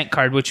got an event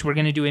card, which we're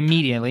going to do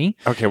immediately.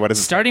 Okay, what is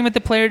it? Starting with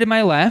the player to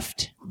my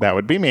left, That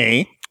would be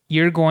me.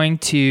 you're going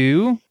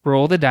to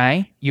roll the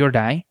die, your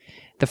die.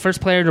 The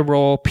first player to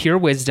roll pure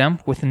wisdom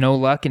with no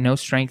luck and no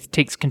strength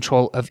takes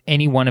control of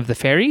any one of the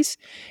fairies.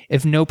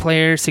 If no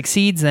player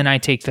succeeds, then I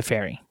take the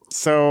fairy.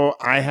 So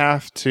I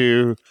have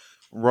to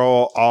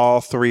roll all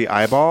 3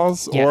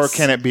 eyeballs? Yes. Or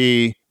can it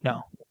be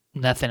No,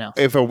 nothing else.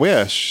 if a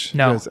wish?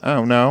 No.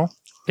 Oh, no.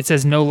 It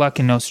says no luck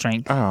and no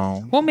strength.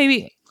 Oh. Well,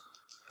 maybe.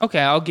 Okay,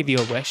 I'll give you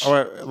a wish.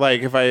 Or,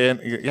 like if I,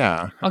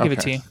 yeah. I'll give it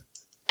to you.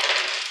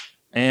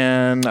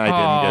 And I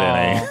didn't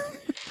get any.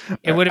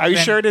 It would have Are you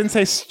been- sure it didn't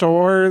say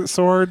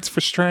swords for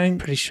strength?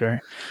 Pretty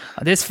sure.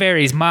 This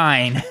fairy's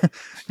mine.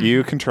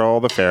 You control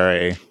the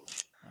fairy.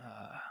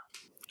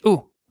 Ooh,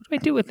 what do I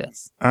do with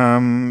this?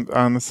 On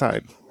the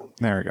side.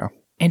 There we go.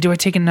 And do I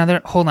take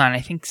another? Hold on, I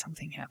think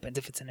something happens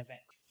if it's an event.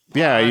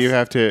 Yeah, Pause. you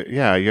have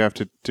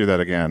to do that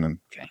again. And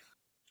Okay.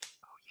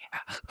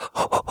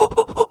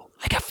 Oh, yeah.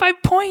 I got 5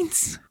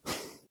 points.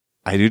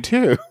 I do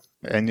too.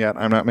 And yet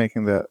I'm not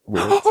making that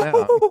weird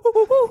sound.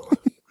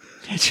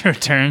 It's your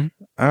turn.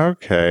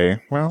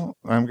 Okay. Well,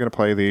 I'm going to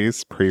play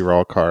these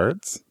pre-roll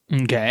cards.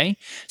 Okay.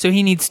 So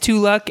he needs 2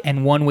 luck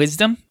and 1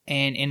 wisdom.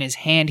 And in his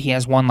hand, he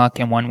has 1 luck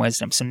and 1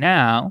 wisdom. So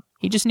now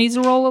he just needs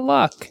to roll a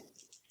luck.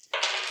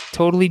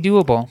 Totally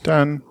doable.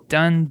 Done.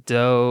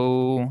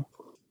 Done-do.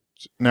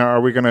 Now,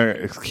 are we going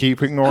to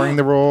keep ignoring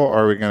the rule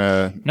or are we going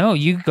to... No,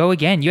 you go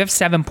again. You have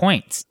 7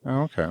 points.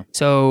 Oh, okay.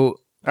 So,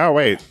 Oh,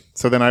 wait.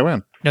 So then I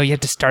win. no, you have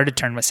to start a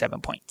turn with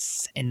 7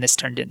 points. And this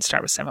turn didn't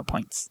start with 7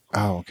 points.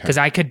 Oh, okay. Because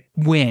I could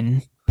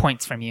win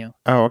points from you.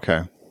 Oh,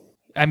 okay.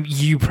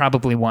 You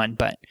probably won,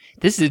 but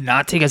this did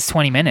not take us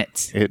 20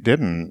 minutes. It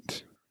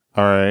didn't.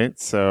 All right.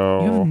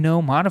 So... You have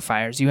no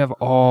modifiers. You have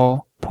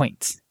all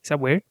points. Is that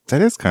weird?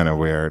 That is kind of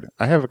weird.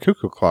 I have a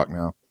cuckoo clock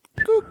now.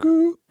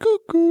 Cuckoo,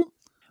 cuckoo.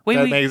 Wait,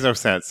 That wait. makes no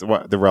sense.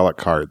 What the relic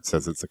card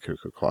says it's a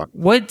cuckoo clock.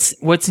 What's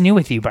new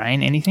with you,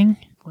 Brian? Anything?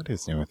 What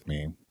is new with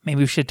me?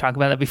 Maybe we should talk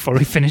about that before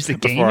we finish the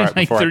game in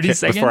like 30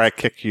 seconds. Before I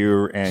kick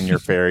you and your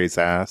fairy's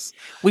ass.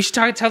 We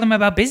should tell them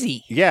about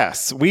Busy.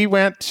 Yes, we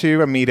went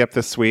to a meetup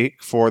this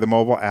week for the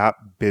mobile app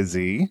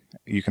Busy.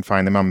 You can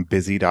find them on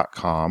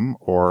busy.com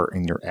or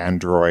in your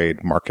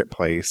Android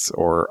marketplace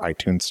or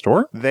iTunes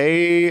store.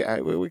 They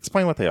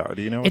explain what they are.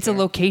 Do you know what It's a they are?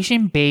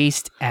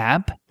 location-based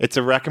app. It's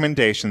a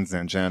recommendations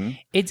engine.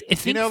 It's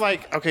You know,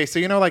 like, okay, so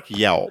you know, like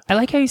Yelp. I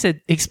like how you said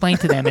explain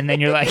to them, and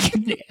then you're like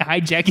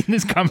hijacking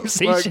this Well,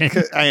 conversation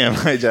 'cause I am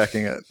hijacking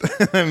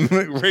it. I'm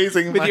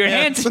raising with my your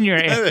hands in your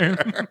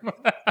air.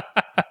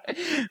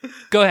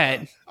 Go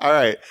ahead. All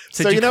right.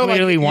 Since you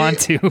clearly want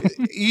to.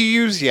 You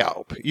use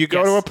Yelp. You go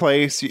Yes. to a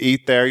place, you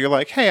eat there, you're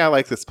like, hey, I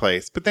like this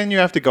place. But then you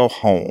have to go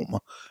home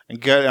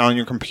and get on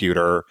your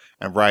computer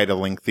and write a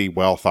lengthy,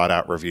 well thought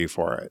out review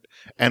for it.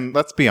 And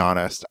let's be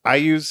honest,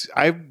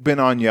 I've been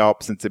on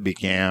Yelp since it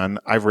began.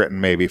 I've written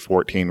maybe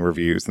 14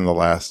 reviews in the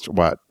last,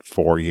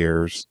 4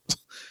 years,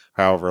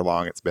 however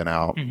long it's been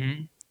out.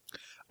 Mhm.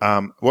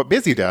 What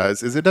Busy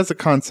does is it does a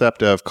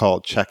concept of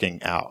called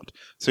checking out.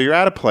 So you're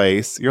at a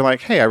place, you're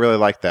like, hey, I really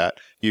like that.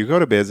 You go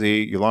to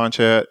Busy, you launch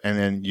it, and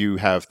then you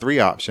have 3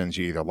 options.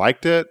 You either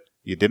liked it,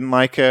 you didn't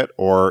like it,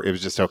 or it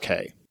was just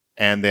okay.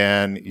 and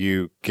then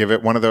you give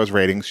it one of those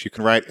ratings. You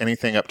can write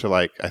anything up to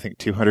like, I think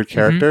 200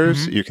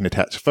 characters. You can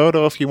attach a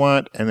photo if you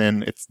want, and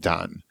then it's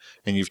done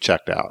and you've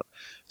checked out.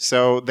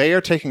 So they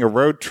are taking a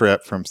road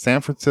trip from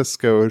San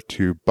Francisco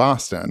to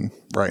Boston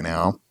right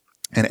now.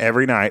 And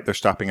every night they're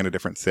stopping in a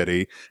different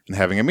city and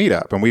having a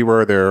meetup. And we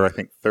were their, I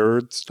think,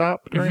 third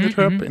stop during the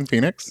trip in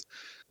Phoenix.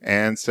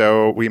 And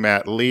so we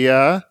met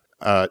Leah,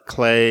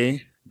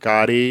 Clay,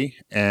 Gotti,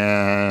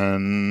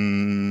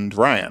 and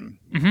Ryan.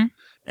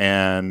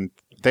 And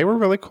they were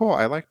really cool.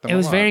 I liked them a lot. It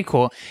was very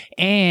cool.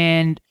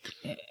 And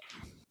it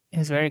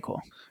was very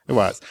cool. It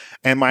was.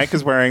 And Mike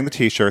is wearing the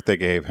T-shirt they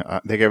gave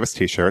us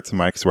T-shirts, and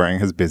Mike's wearing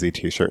his busy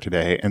T-shirt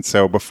today. And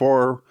so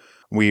before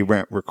we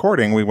went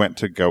recording, we went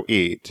to go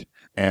eat,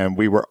 and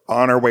we were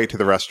on our way to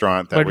the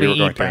restaurant that we were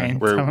going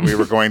to. We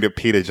were going to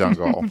Pita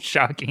Jungle.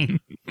 Shocking.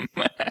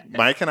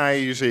 Mike and I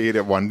usually eat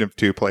at one of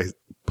two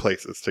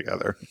places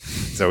together: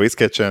 Zoe's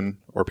Kitchen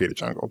or Pita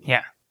Jungle.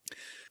 Yeah.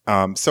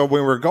 So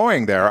when we were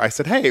going there, I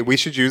said, "Hey, we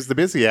should use the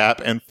Busy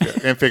app and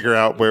figure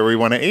out where we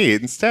want to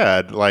eat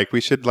instead. Like, we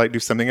should like do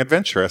something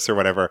adventurous or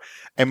whatever."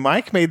 And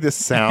Mike made this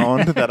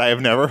sound that I have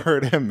never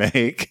heard him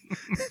make.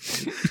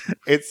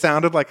 It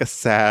sounded like a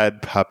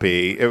sad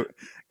puppy.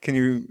 Can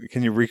you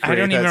recreate that? I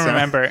don't even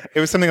remember. It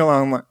was something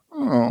along like,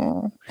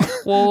 "Oh."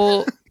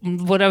 Well,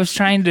 what I was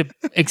trying to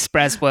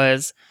express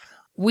was,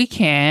 we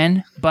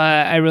can,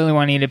 but I really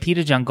want to eat a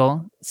Pita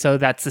Jungle. So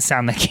that's the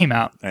sound that came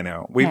out. I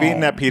know. We've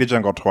eaten at Pita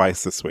Jungle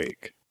twice this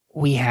week.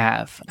 We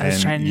have. I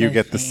was trying you to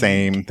get think. the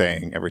same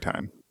thing every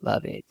time.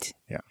 Love it.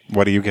 Yeah.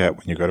 What do you get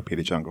when you go to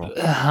Pita Jungle?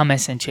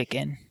 Hummus and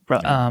chicken.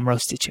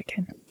 Roasted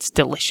chicken. It's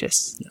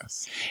delicious.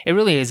 Yes. It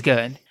really is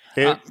good.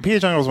 Pita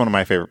Jungle is one of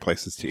my favorite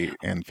places to eat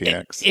in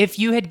Phoenix. If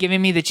you had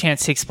given me the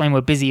chance to explain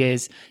what Busy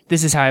is,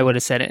 this is how I would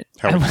have said it.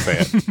 How would you say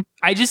it?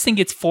 I just think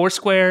it's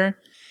Foursquare,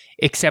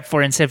 except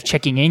for instead of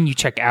checking in, you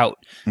check out.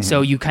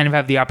 So you kind of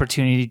have the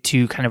opportunity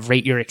to kind of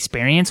rate your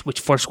experience,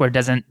 which Foursquare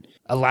doesn't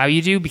allow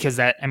you to, because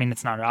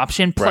it's not an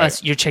option.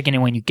 Plus, you're checking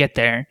in when you get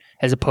there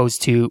as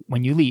opposed to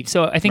when you leave.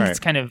 So I think it's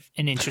kind of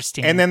an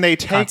interesting And then they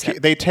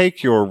concept.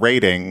 take your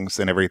ratings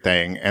and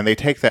everything, and they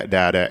take that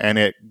data, and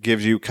it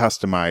gives you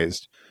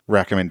customized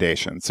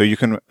recommendations. So you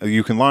can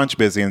launch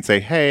Busy and say,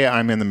 "Hey,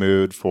 I'm in the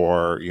mood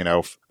for,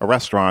 a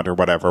restaurant or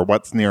whatever.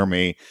 What's near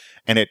me?"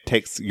 And it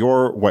takes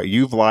what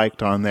you've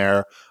liked on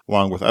there,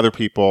 along with other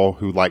people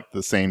who like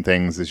the same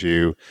things as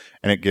you,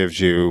 and it gives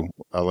you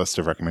a list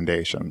of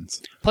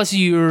recommendations. Plus,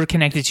 you're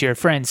connected to your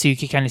friends, so you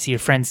can kind of see your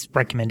friends'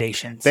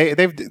 recommendations.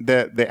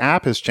 The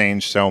app has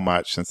changed so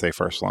much since they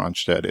first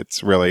launched it.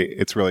 It's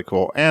really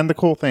cool. And the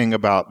cool thing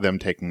about them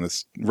taking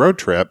this road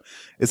trip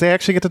is they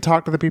actually get to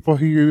talk to the people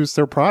who use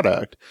their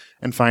product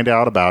and find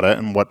out about it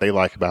and what they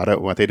like about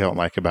it, what they don't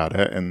like about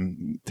it,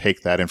 and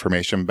take that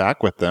information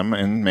back with them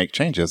and make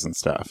changes and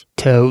stuff.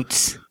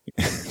 Totes.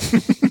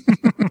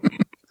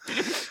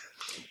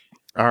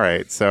 All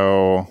right,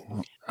 so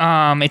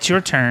it's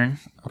your turn.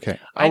 okay.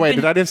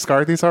 Did I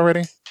discard these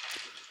already?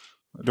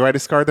 Do I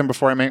discard them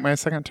before I make my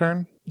second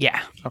turn?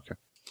 Yeah. Okay.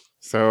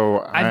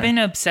 So I've been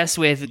obsessed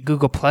with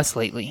Google Plus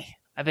lately.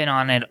 I've been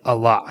on it a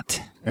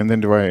lot. And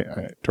then do I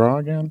draw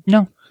again?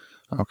 No.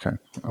 Okay.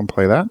 I'll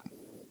play that.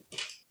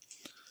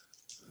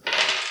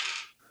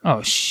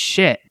 Oh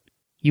shit!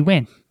 You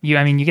win. You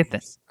get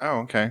this. Oh,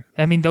 okay.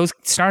 Those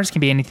stars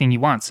can be anything you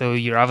want, so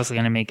you're obviously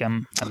going to make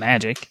them a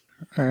magic.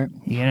 All right.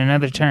 You get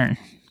another turn.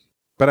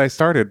 But I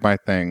started my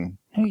thing.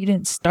 No, you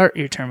didn't start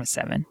your turn with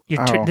 7.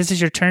 This is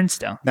your turn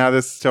still. Now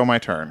this is still my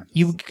turn.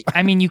 You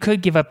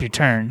could give up your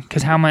turn,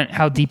 because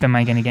how deep am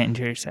I going to get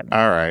into your 7?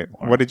 All right.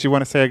 What did you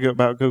want to say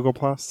about Google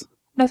Plus?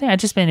 Nothing. I've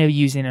just been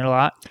using it a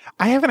lot.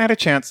 I haven't had a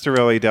chance to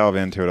really delve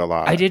into it a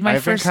lot. I've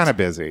been kind of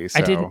busy,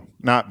 so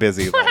not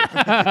busy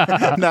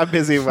like not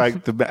busy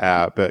like the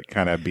app, but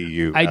kind of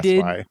BU. I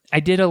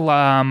did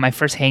my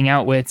first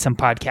hangout with some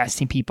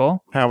podcasting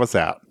people. How was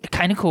that?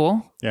 Kind of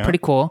cool. Yeah. Pretty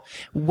cool.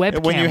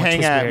 Webcam.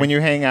 When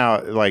you hang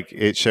out, like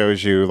it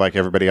shows you like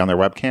everybody on their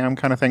webcam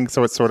kind of thing.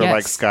 So it's sort of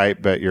like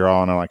Skype, but you're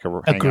all in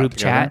a group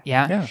chat.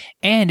 Yeah.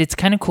 And it's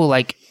kind of cool.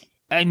 Like,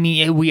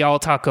 we all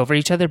talk over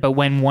each other, but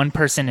when one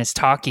person is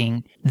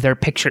talking, their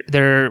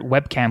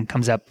webcam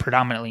comes up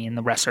predominantly and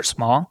the rest are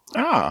small.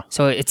 Ah.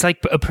 So it's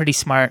like a pretty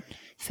smart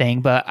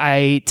thing. But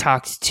I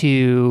talked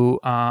to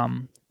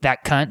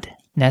that cunt,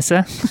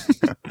 Nessa.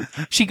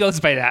 She goes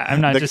by that.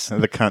 I'm not just...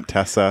 The cunt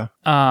Tessa.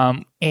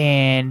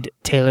 And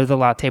Taylor the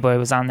Latte Boy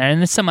was on there. And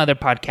there's some other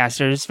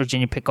podcasters,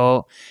 Virginia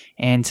Pickle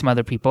and some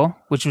other people,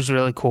 which was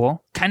really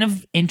cool. Kind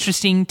of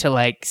interesting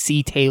to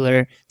see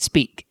Taylor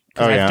speak.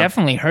 Because I've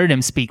definitely heard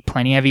him speak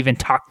plenty. I've even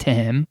talked to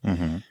him.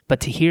 Mm-hmm. But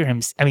to hear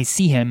him,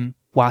 see him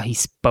while he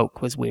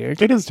spoke was weird.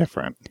 It is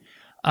different.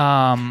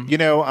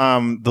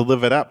 The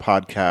Live It Up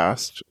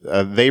podcast,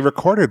 they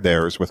recorded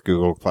theirs with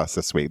Google Plus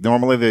this week.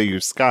 Normally they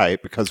use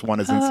Skype because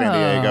one is in San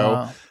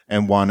Diego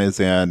and one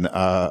is in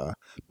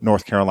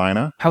North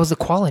Carolina. How was the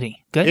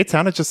quality? Good? It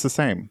sounded just the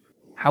same.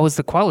 How was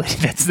the quality?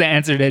 That's the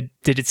answer to,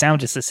 did it sound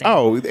just the same?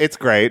 Oh, it's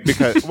great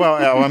because,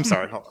 I'm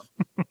sorry. Hold on.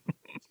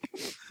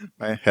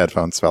 My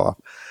headphones fell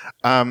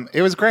off.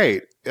 It was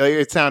great.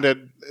 It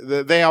sounded.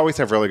 They always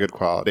have really good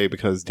quality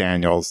because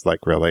Daniel's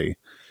like really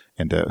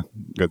into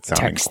good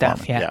sounding Tech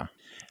stuff, quality. yeah.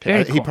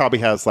 Very He cool. probably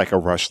has like a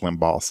Rush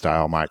Limbaugh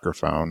style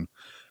microphone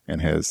in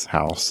his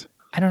house.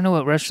 I don't know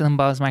what Rush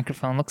Limbaugh's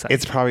microphone looks like.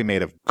 It's probably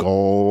made of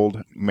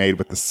gold, made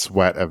with the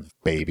sweat of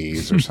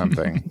babies or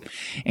something.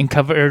 And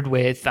covered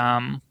with,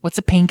 what's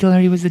the painkiller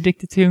he was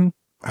addicted to?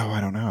 Oh,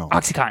 I don't know.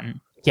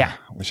 Oxycontin. Yeah.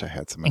 I wish I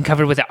had some. And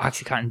covered with the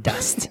Oxycontin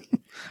dust.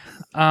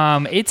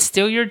 It's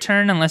still your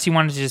turn unless you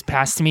wanted to just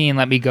pass to me and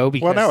let me go.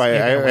 Because Well, no, you're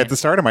gonna win. at the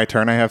start of my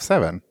turn, I have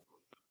 7.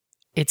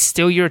 It's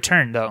still your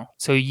turn, though.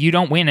 So you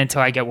don't win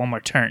until I get one more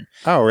turn.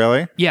 Oh,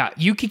 really? Yeah,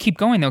 you could keep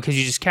going, though, because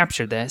you just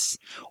captured this.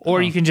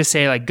 Or you can just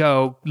say, like,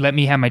 go, let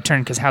me have my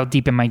turn, because how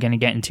deep am I going to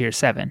get into your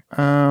 7?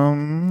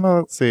 Well,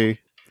 let's see.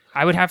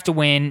 I would have to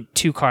win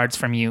 2 cards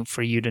from you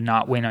for you to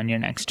not win on your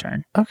next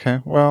turn. Okay,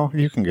 well,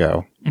 you can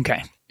go.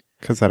 Okay.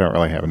 Because I don't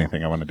really have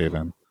anything I want to do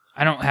then.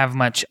 I don't have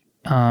much,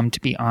 to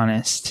be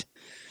honest.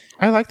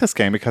 I like this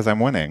game because I'm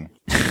winning.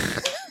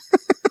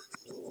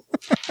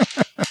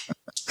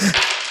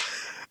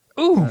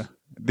 Ooh.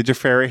 Did your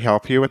fairy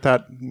help you with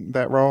that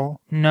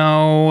roll?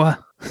 No.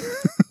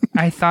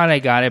 I thought I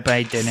got it, but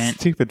I didn't.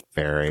 Stupid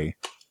fairy.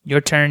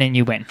 Your turn and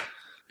you win.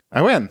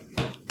 I win.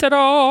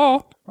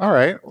 Ta-da! All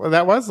right. Well,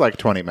 that was like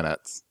 20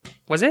 minutes.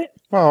 Was it?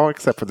 Well,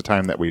 except for the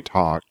time that we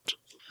talked.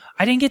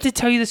 I didn't get to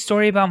tell you the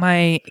story about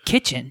my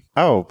kitchen.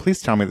 Oh,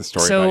 please tell me the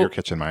story So- about your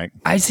kitchen, Mike.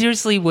 I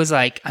seriously was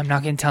like, I'm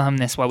not going to tell him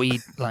this while we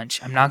eat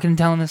lunch. I'm not going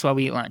to tell him this while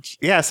we eat lunch.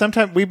 Yeah,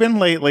 sometimes we've been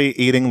lately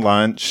eating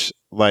lunch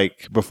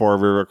like before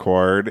we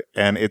record,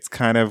 and it's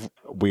kind of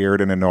weird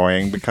and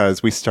annoying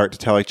because we start to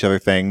tell each other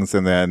things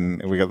and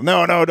then we go,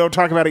 no, don't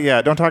talk about it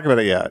yet. Don't talk about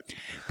it yet.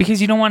 Because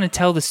you don't want to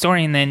tell the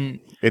story and then,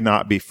 It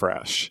not be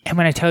fresh. and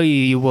when I tell you,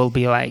 you will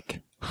be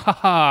like,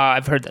 haha,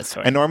 I've heard that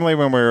story. And normally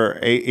when we're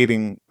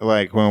eating,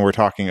 like when we're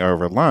talking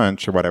over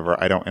lunch or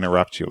whatever, I don't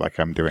interrupt you like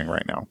I'm doing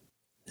right now.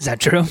 Is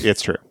that true?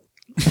 It's true.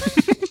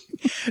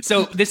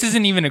 So this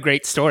isn't even a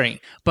great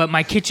story, but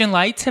my kitchen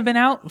lights have been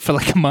out for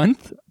like a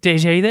month. Did I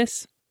tell you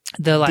this?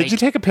 Did you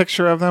take a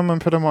picture of them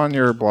and put them on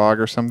your blog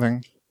or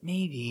something?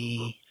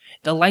 Maybe.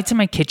 The lights in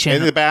my kitchen.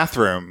 In the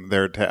bathroom,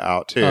 they're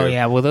out too. Oh,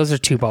 yeah. Well, those are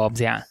 2 bulbs,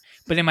 yeah.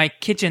 But in my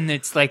kitchen,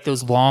 it's like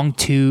those long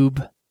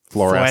tube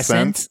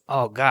Fluorescent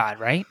Oh, God,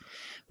 right?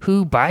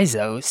 Who buys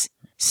those?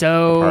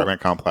 So,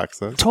 apartment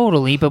complexes.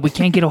 totally, but we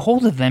can't get a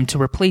hold of them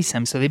to replace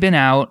them. So they've been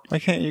out. Why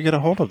can't you get a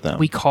hold of them?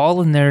 We call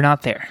and they're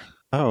not there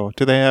Oh,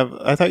 do they have?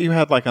 I thought you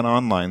had like an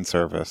online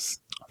service,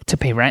 to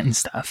pay rent and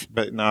stuff.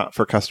 but not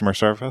for customer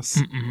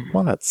service.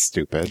 Well, that's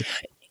stupid.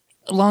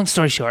 Long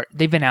story short,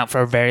 they've been out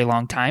for a very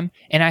long time.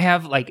 And I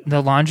have like the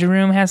laundry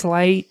room has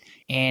light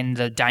and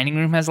the dining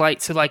room has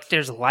light. So like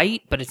there's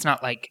light, but it's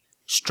not like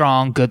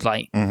strong, good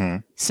light. Mm-hmm.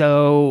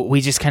 So we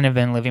just kind of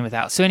been living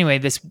without. So anyway,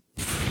 this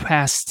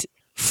past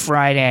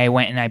Friday, I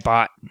went and I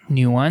bought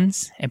new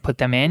ones and put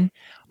them in.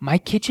 My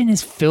kitchen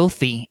is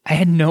filthy. I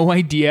had no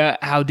idea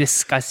how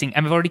disgusting.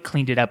 I've already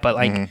cleaned it up, but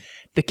like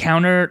the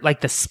counter,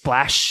 like the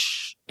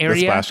splash area.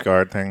 The splash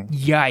guard thing.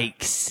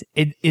 Yikes.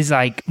 It is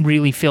like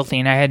really filthy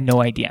and I had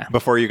no idea.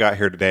 Before you got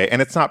here today,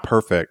 and it's not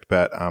perfect,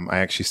 but I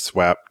actually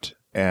swept,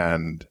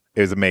 and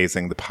it was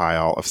amazing the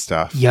pile of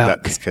stuff that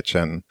Yuck. this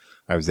kitchen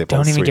I was able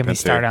Don't to even sweep get me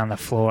into. started on the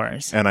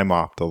floors. And I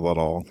mopped a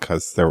little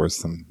because there was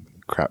some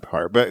crap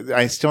hard. But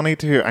I still need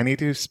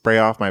to spray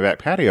off my back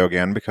patio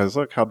again because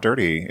look how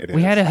dirty it is.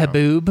 We had a now.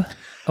 haboob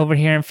over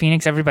here in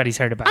Phoenix. Everybody's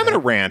heard about I'm going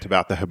it. to rant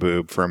about the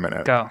haboob for a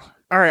minute. Go.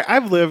 All right,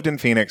 I've lived in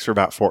Phoenix for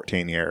about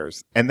 14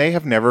 years, and they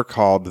have never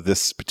called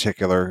this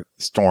particular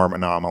storm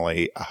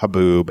anomaly a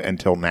haboob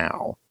until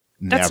now.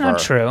 That's Never.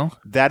 not true.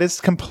 That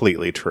is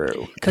completely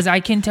true. Because I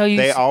can tell you.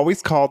 They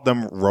always called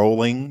them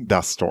rolling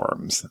dust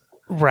storms.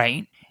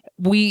 Right.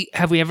 We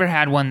ever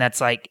had one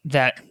that's like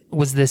that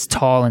was this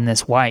tall and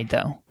this wide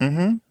though?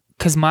 Mm-hmm.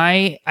 Because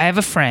I have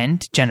a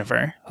friend,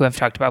 Jennifer, who I've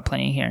talked about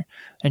plenty here,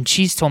 and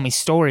she's told me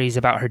stories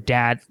about her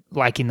dad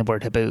liking the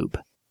word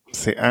haboob.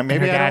 See,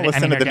 maybe her I dad- don't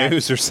listen I mean, to her the dad-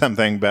 news or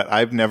something, but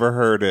I've never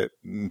heard it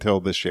until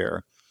this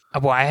year.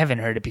 Well, I haven't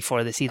heard it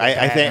before this either. I but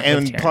think, haven't lived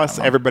and here plus in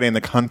a while. everybody in the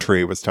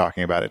country was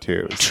talking about it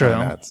too. It was True.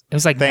 kinda nuts. It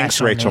was like Thanks,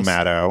 national Rachel news.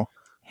 Maddow.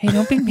 Hey,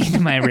 don't be mean to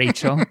my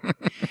Rachel.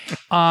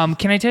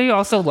 Can I tell you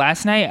also,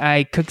 last night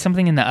I cooked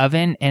something in the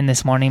oven, and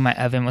this morning my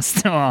oven was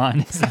still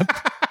on.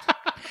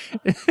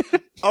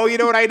 Oh, you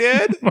know what I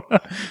did?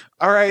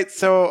 All right.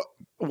 So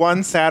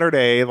one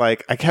Saturday,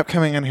 like I kept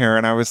coming in here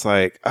and I was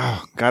like,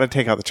 oh, got to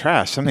take out the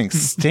trash. Something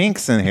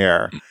stinks in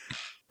here.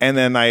 And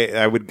then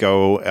I would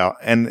go out.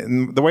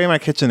 And the way my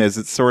kitchen is,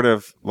 it's sort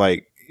of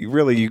like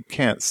you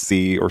can't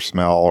see or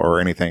smell or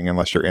anything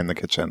unless you're in the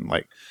kitchen.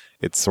 Like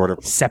it's sort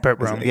of Separate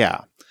room.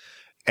 Yeah.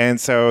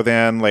 And so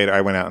then later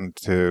I went out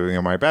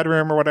into my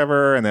bedroom or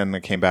whatever, and then I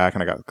came back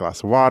and I got a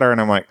glass of water, and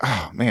I'm like,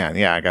 oh man,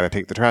 yeah, I got to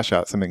take the trash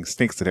out. Something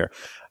stinks in here.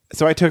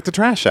 So I took the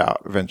trash out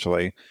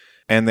eventually,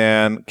 and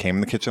then came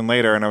in the kitchen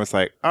later, and I was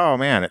like, oh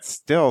man, it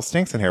still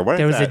stinks in here. What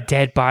There is was that? a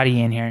dead body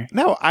in here.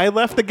 No, I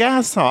left the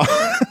gas on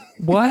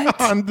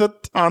What? on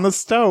the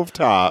stove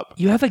top.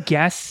 You have a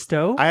gas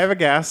stove? I have a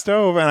gas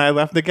stove, and I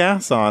left the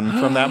gas on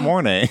from that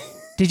morning.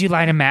 Did you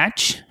light a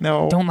match?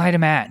 No. Don't light a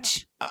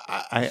match.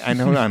 I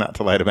know not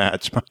to light a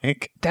match,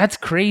 Mike. That's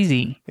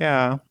crazy.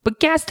 Yeah. But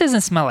gas doesn't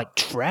smell like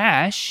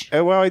trash.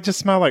 Well, it just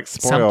smelled like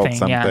spoiled Something,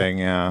 something.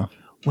 Yeah.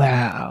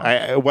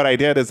 Wow. What I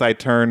did is I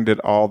turned it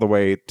all the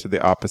way to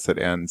the opposite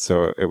end,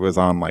 so it was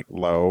on like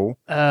low.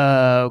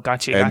 Oh,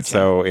 gotcha. And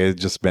so it had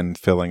just been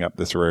filling up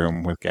this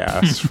room with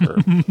gas for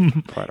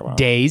quite a while.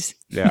 Days.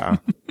 Yeah.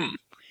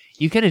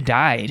 You could have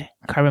died.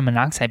 Carbon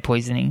monoxide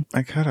poisoning.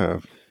 I could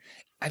have.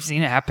 I've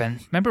seen it happen.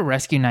 Remember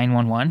Rescue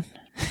 911?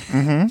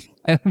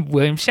 Mm-hmm.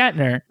 William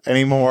Shatner.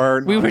 Any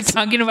more? We were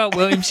talking about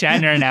William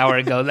Shatner an hour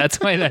ago. That's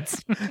why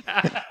that's...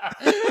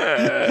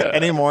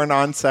 Any more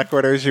non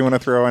sequiturs you want to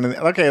throw in?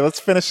 Okay, let's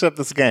finish up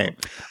this game.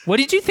 What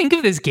did you think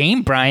of this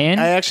game, Brian?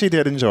 I actually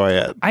did enjoy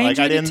it. I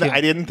enjoyed it too. I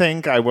didn't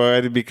think I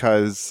would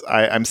because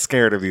I'm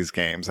scared of these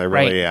games. I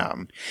really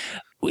am.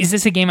 Is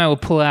this a game I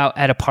would pull out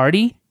at a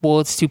party? Well,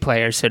 it's 2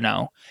 players, so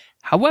no.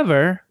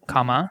 However,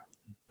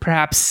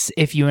 perhaps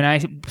if you and I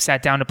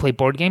sat down to play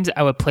board games,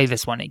 I would play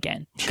this one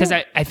again. Because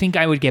I think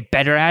I would get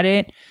better at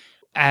it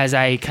as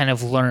I kind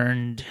of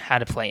learned how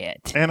to play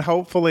it. And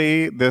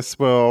hopefully this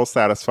will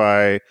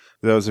satisfy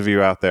those of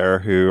you out there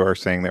who are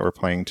saying that we're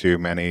playing too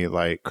many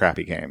like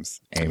crappy games.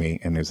 Amy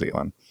in New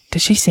Zealand.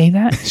 Did she say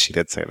that? She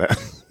did say that.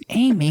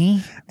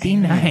 Amy, be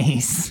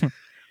nice.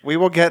 We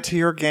will get to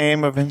your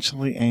game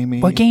eventually,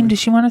 Amy. What game does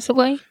she want us to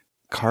play?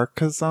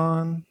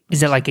 Carcassonne?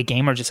 Is it like a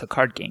game or just a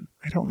card game?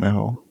 I don't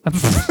know.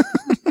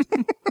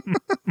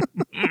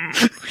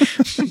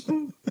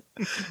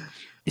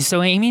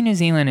 So Amy in New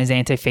Zealand is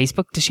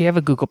anti-Facebook. Does she have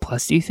a Google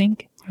Plus, do you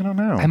think? I don't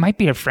know. I might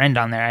be a friend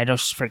on there. I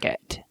just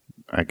forget.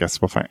 I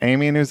guess we'll find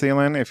Amy in New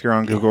Zealand. If you're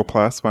on Google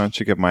Plus, why don't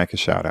you give Mike a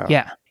shout out?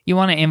 Yeah. You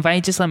want to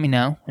invite? Just let me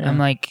know. Yeah. I'm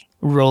like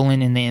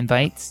rolling in the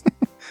invites.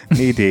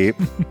 Knee deep.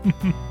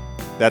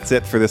 That's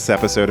it for this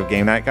episode of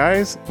Game Night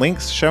Guys.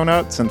 Links, show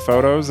notes, and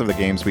photos of the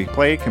games we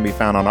play can be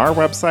found on our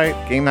website,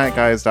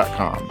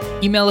 GameNightGuys.com.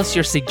 Email us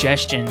your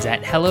suggestions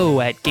at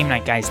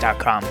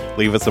hello@GameNightGuys.com.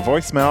 Leave us a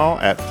voicemail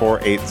at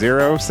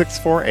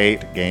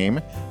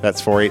 480-648-GAME.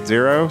 That's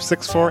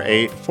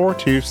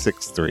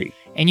 480-648-4263.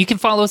 And you can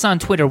follow us on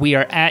Twitter. We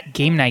are at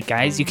Game Night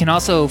Guys. You can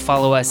also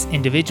follow us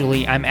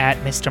individually. I'm at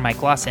Mr.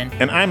 Mike Lawson.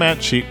 And I'm at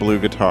Cheap Blue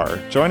Guitar.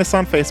 Join us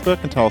on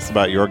Facebook and tell us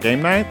about your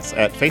game nights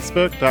at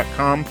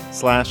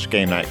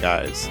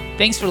facebook.com/GameNightGuys.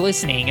 Thanks for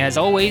listening. As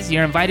always,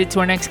 you're invited to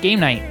our next game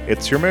night.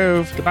 It's your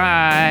move.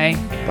 Goodbye.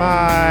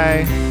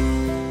 Bye.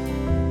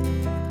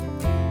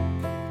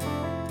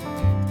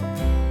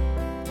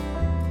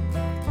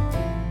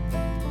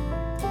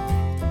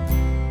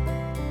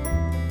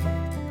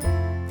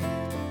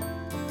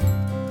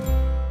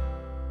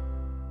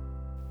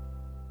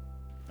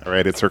 All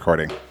right, it's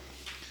recording.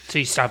 So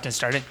you stopped and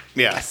started?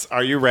 Yes.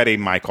 Are you ready,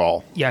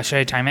 Michael? Yeah, should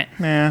I time it?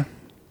 Nah.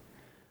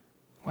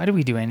 Why do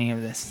we do any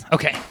of this?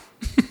 Okay.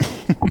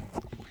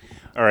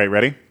 All right,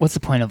 ready? What's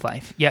the point of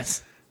life?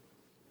 Yes.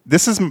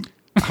 This is...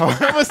 Oh,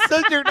 I almost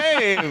said your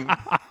name.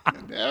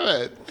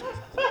 Damn it.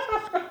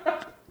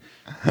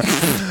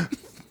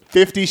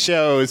 50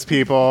 shows,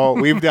 people.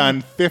 We've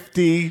done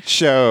 50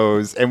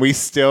 shows, and we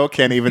still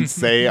can't even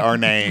say our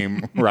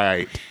name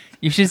right.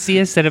 You should see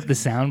us set up the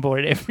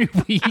soundboard every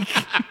week.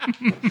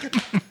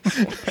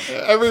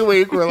 Every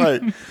week we're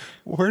like,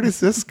 where does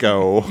this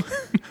go?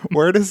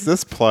 Where does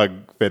this plug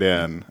fit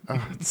in?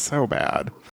 Oh, it's so bad.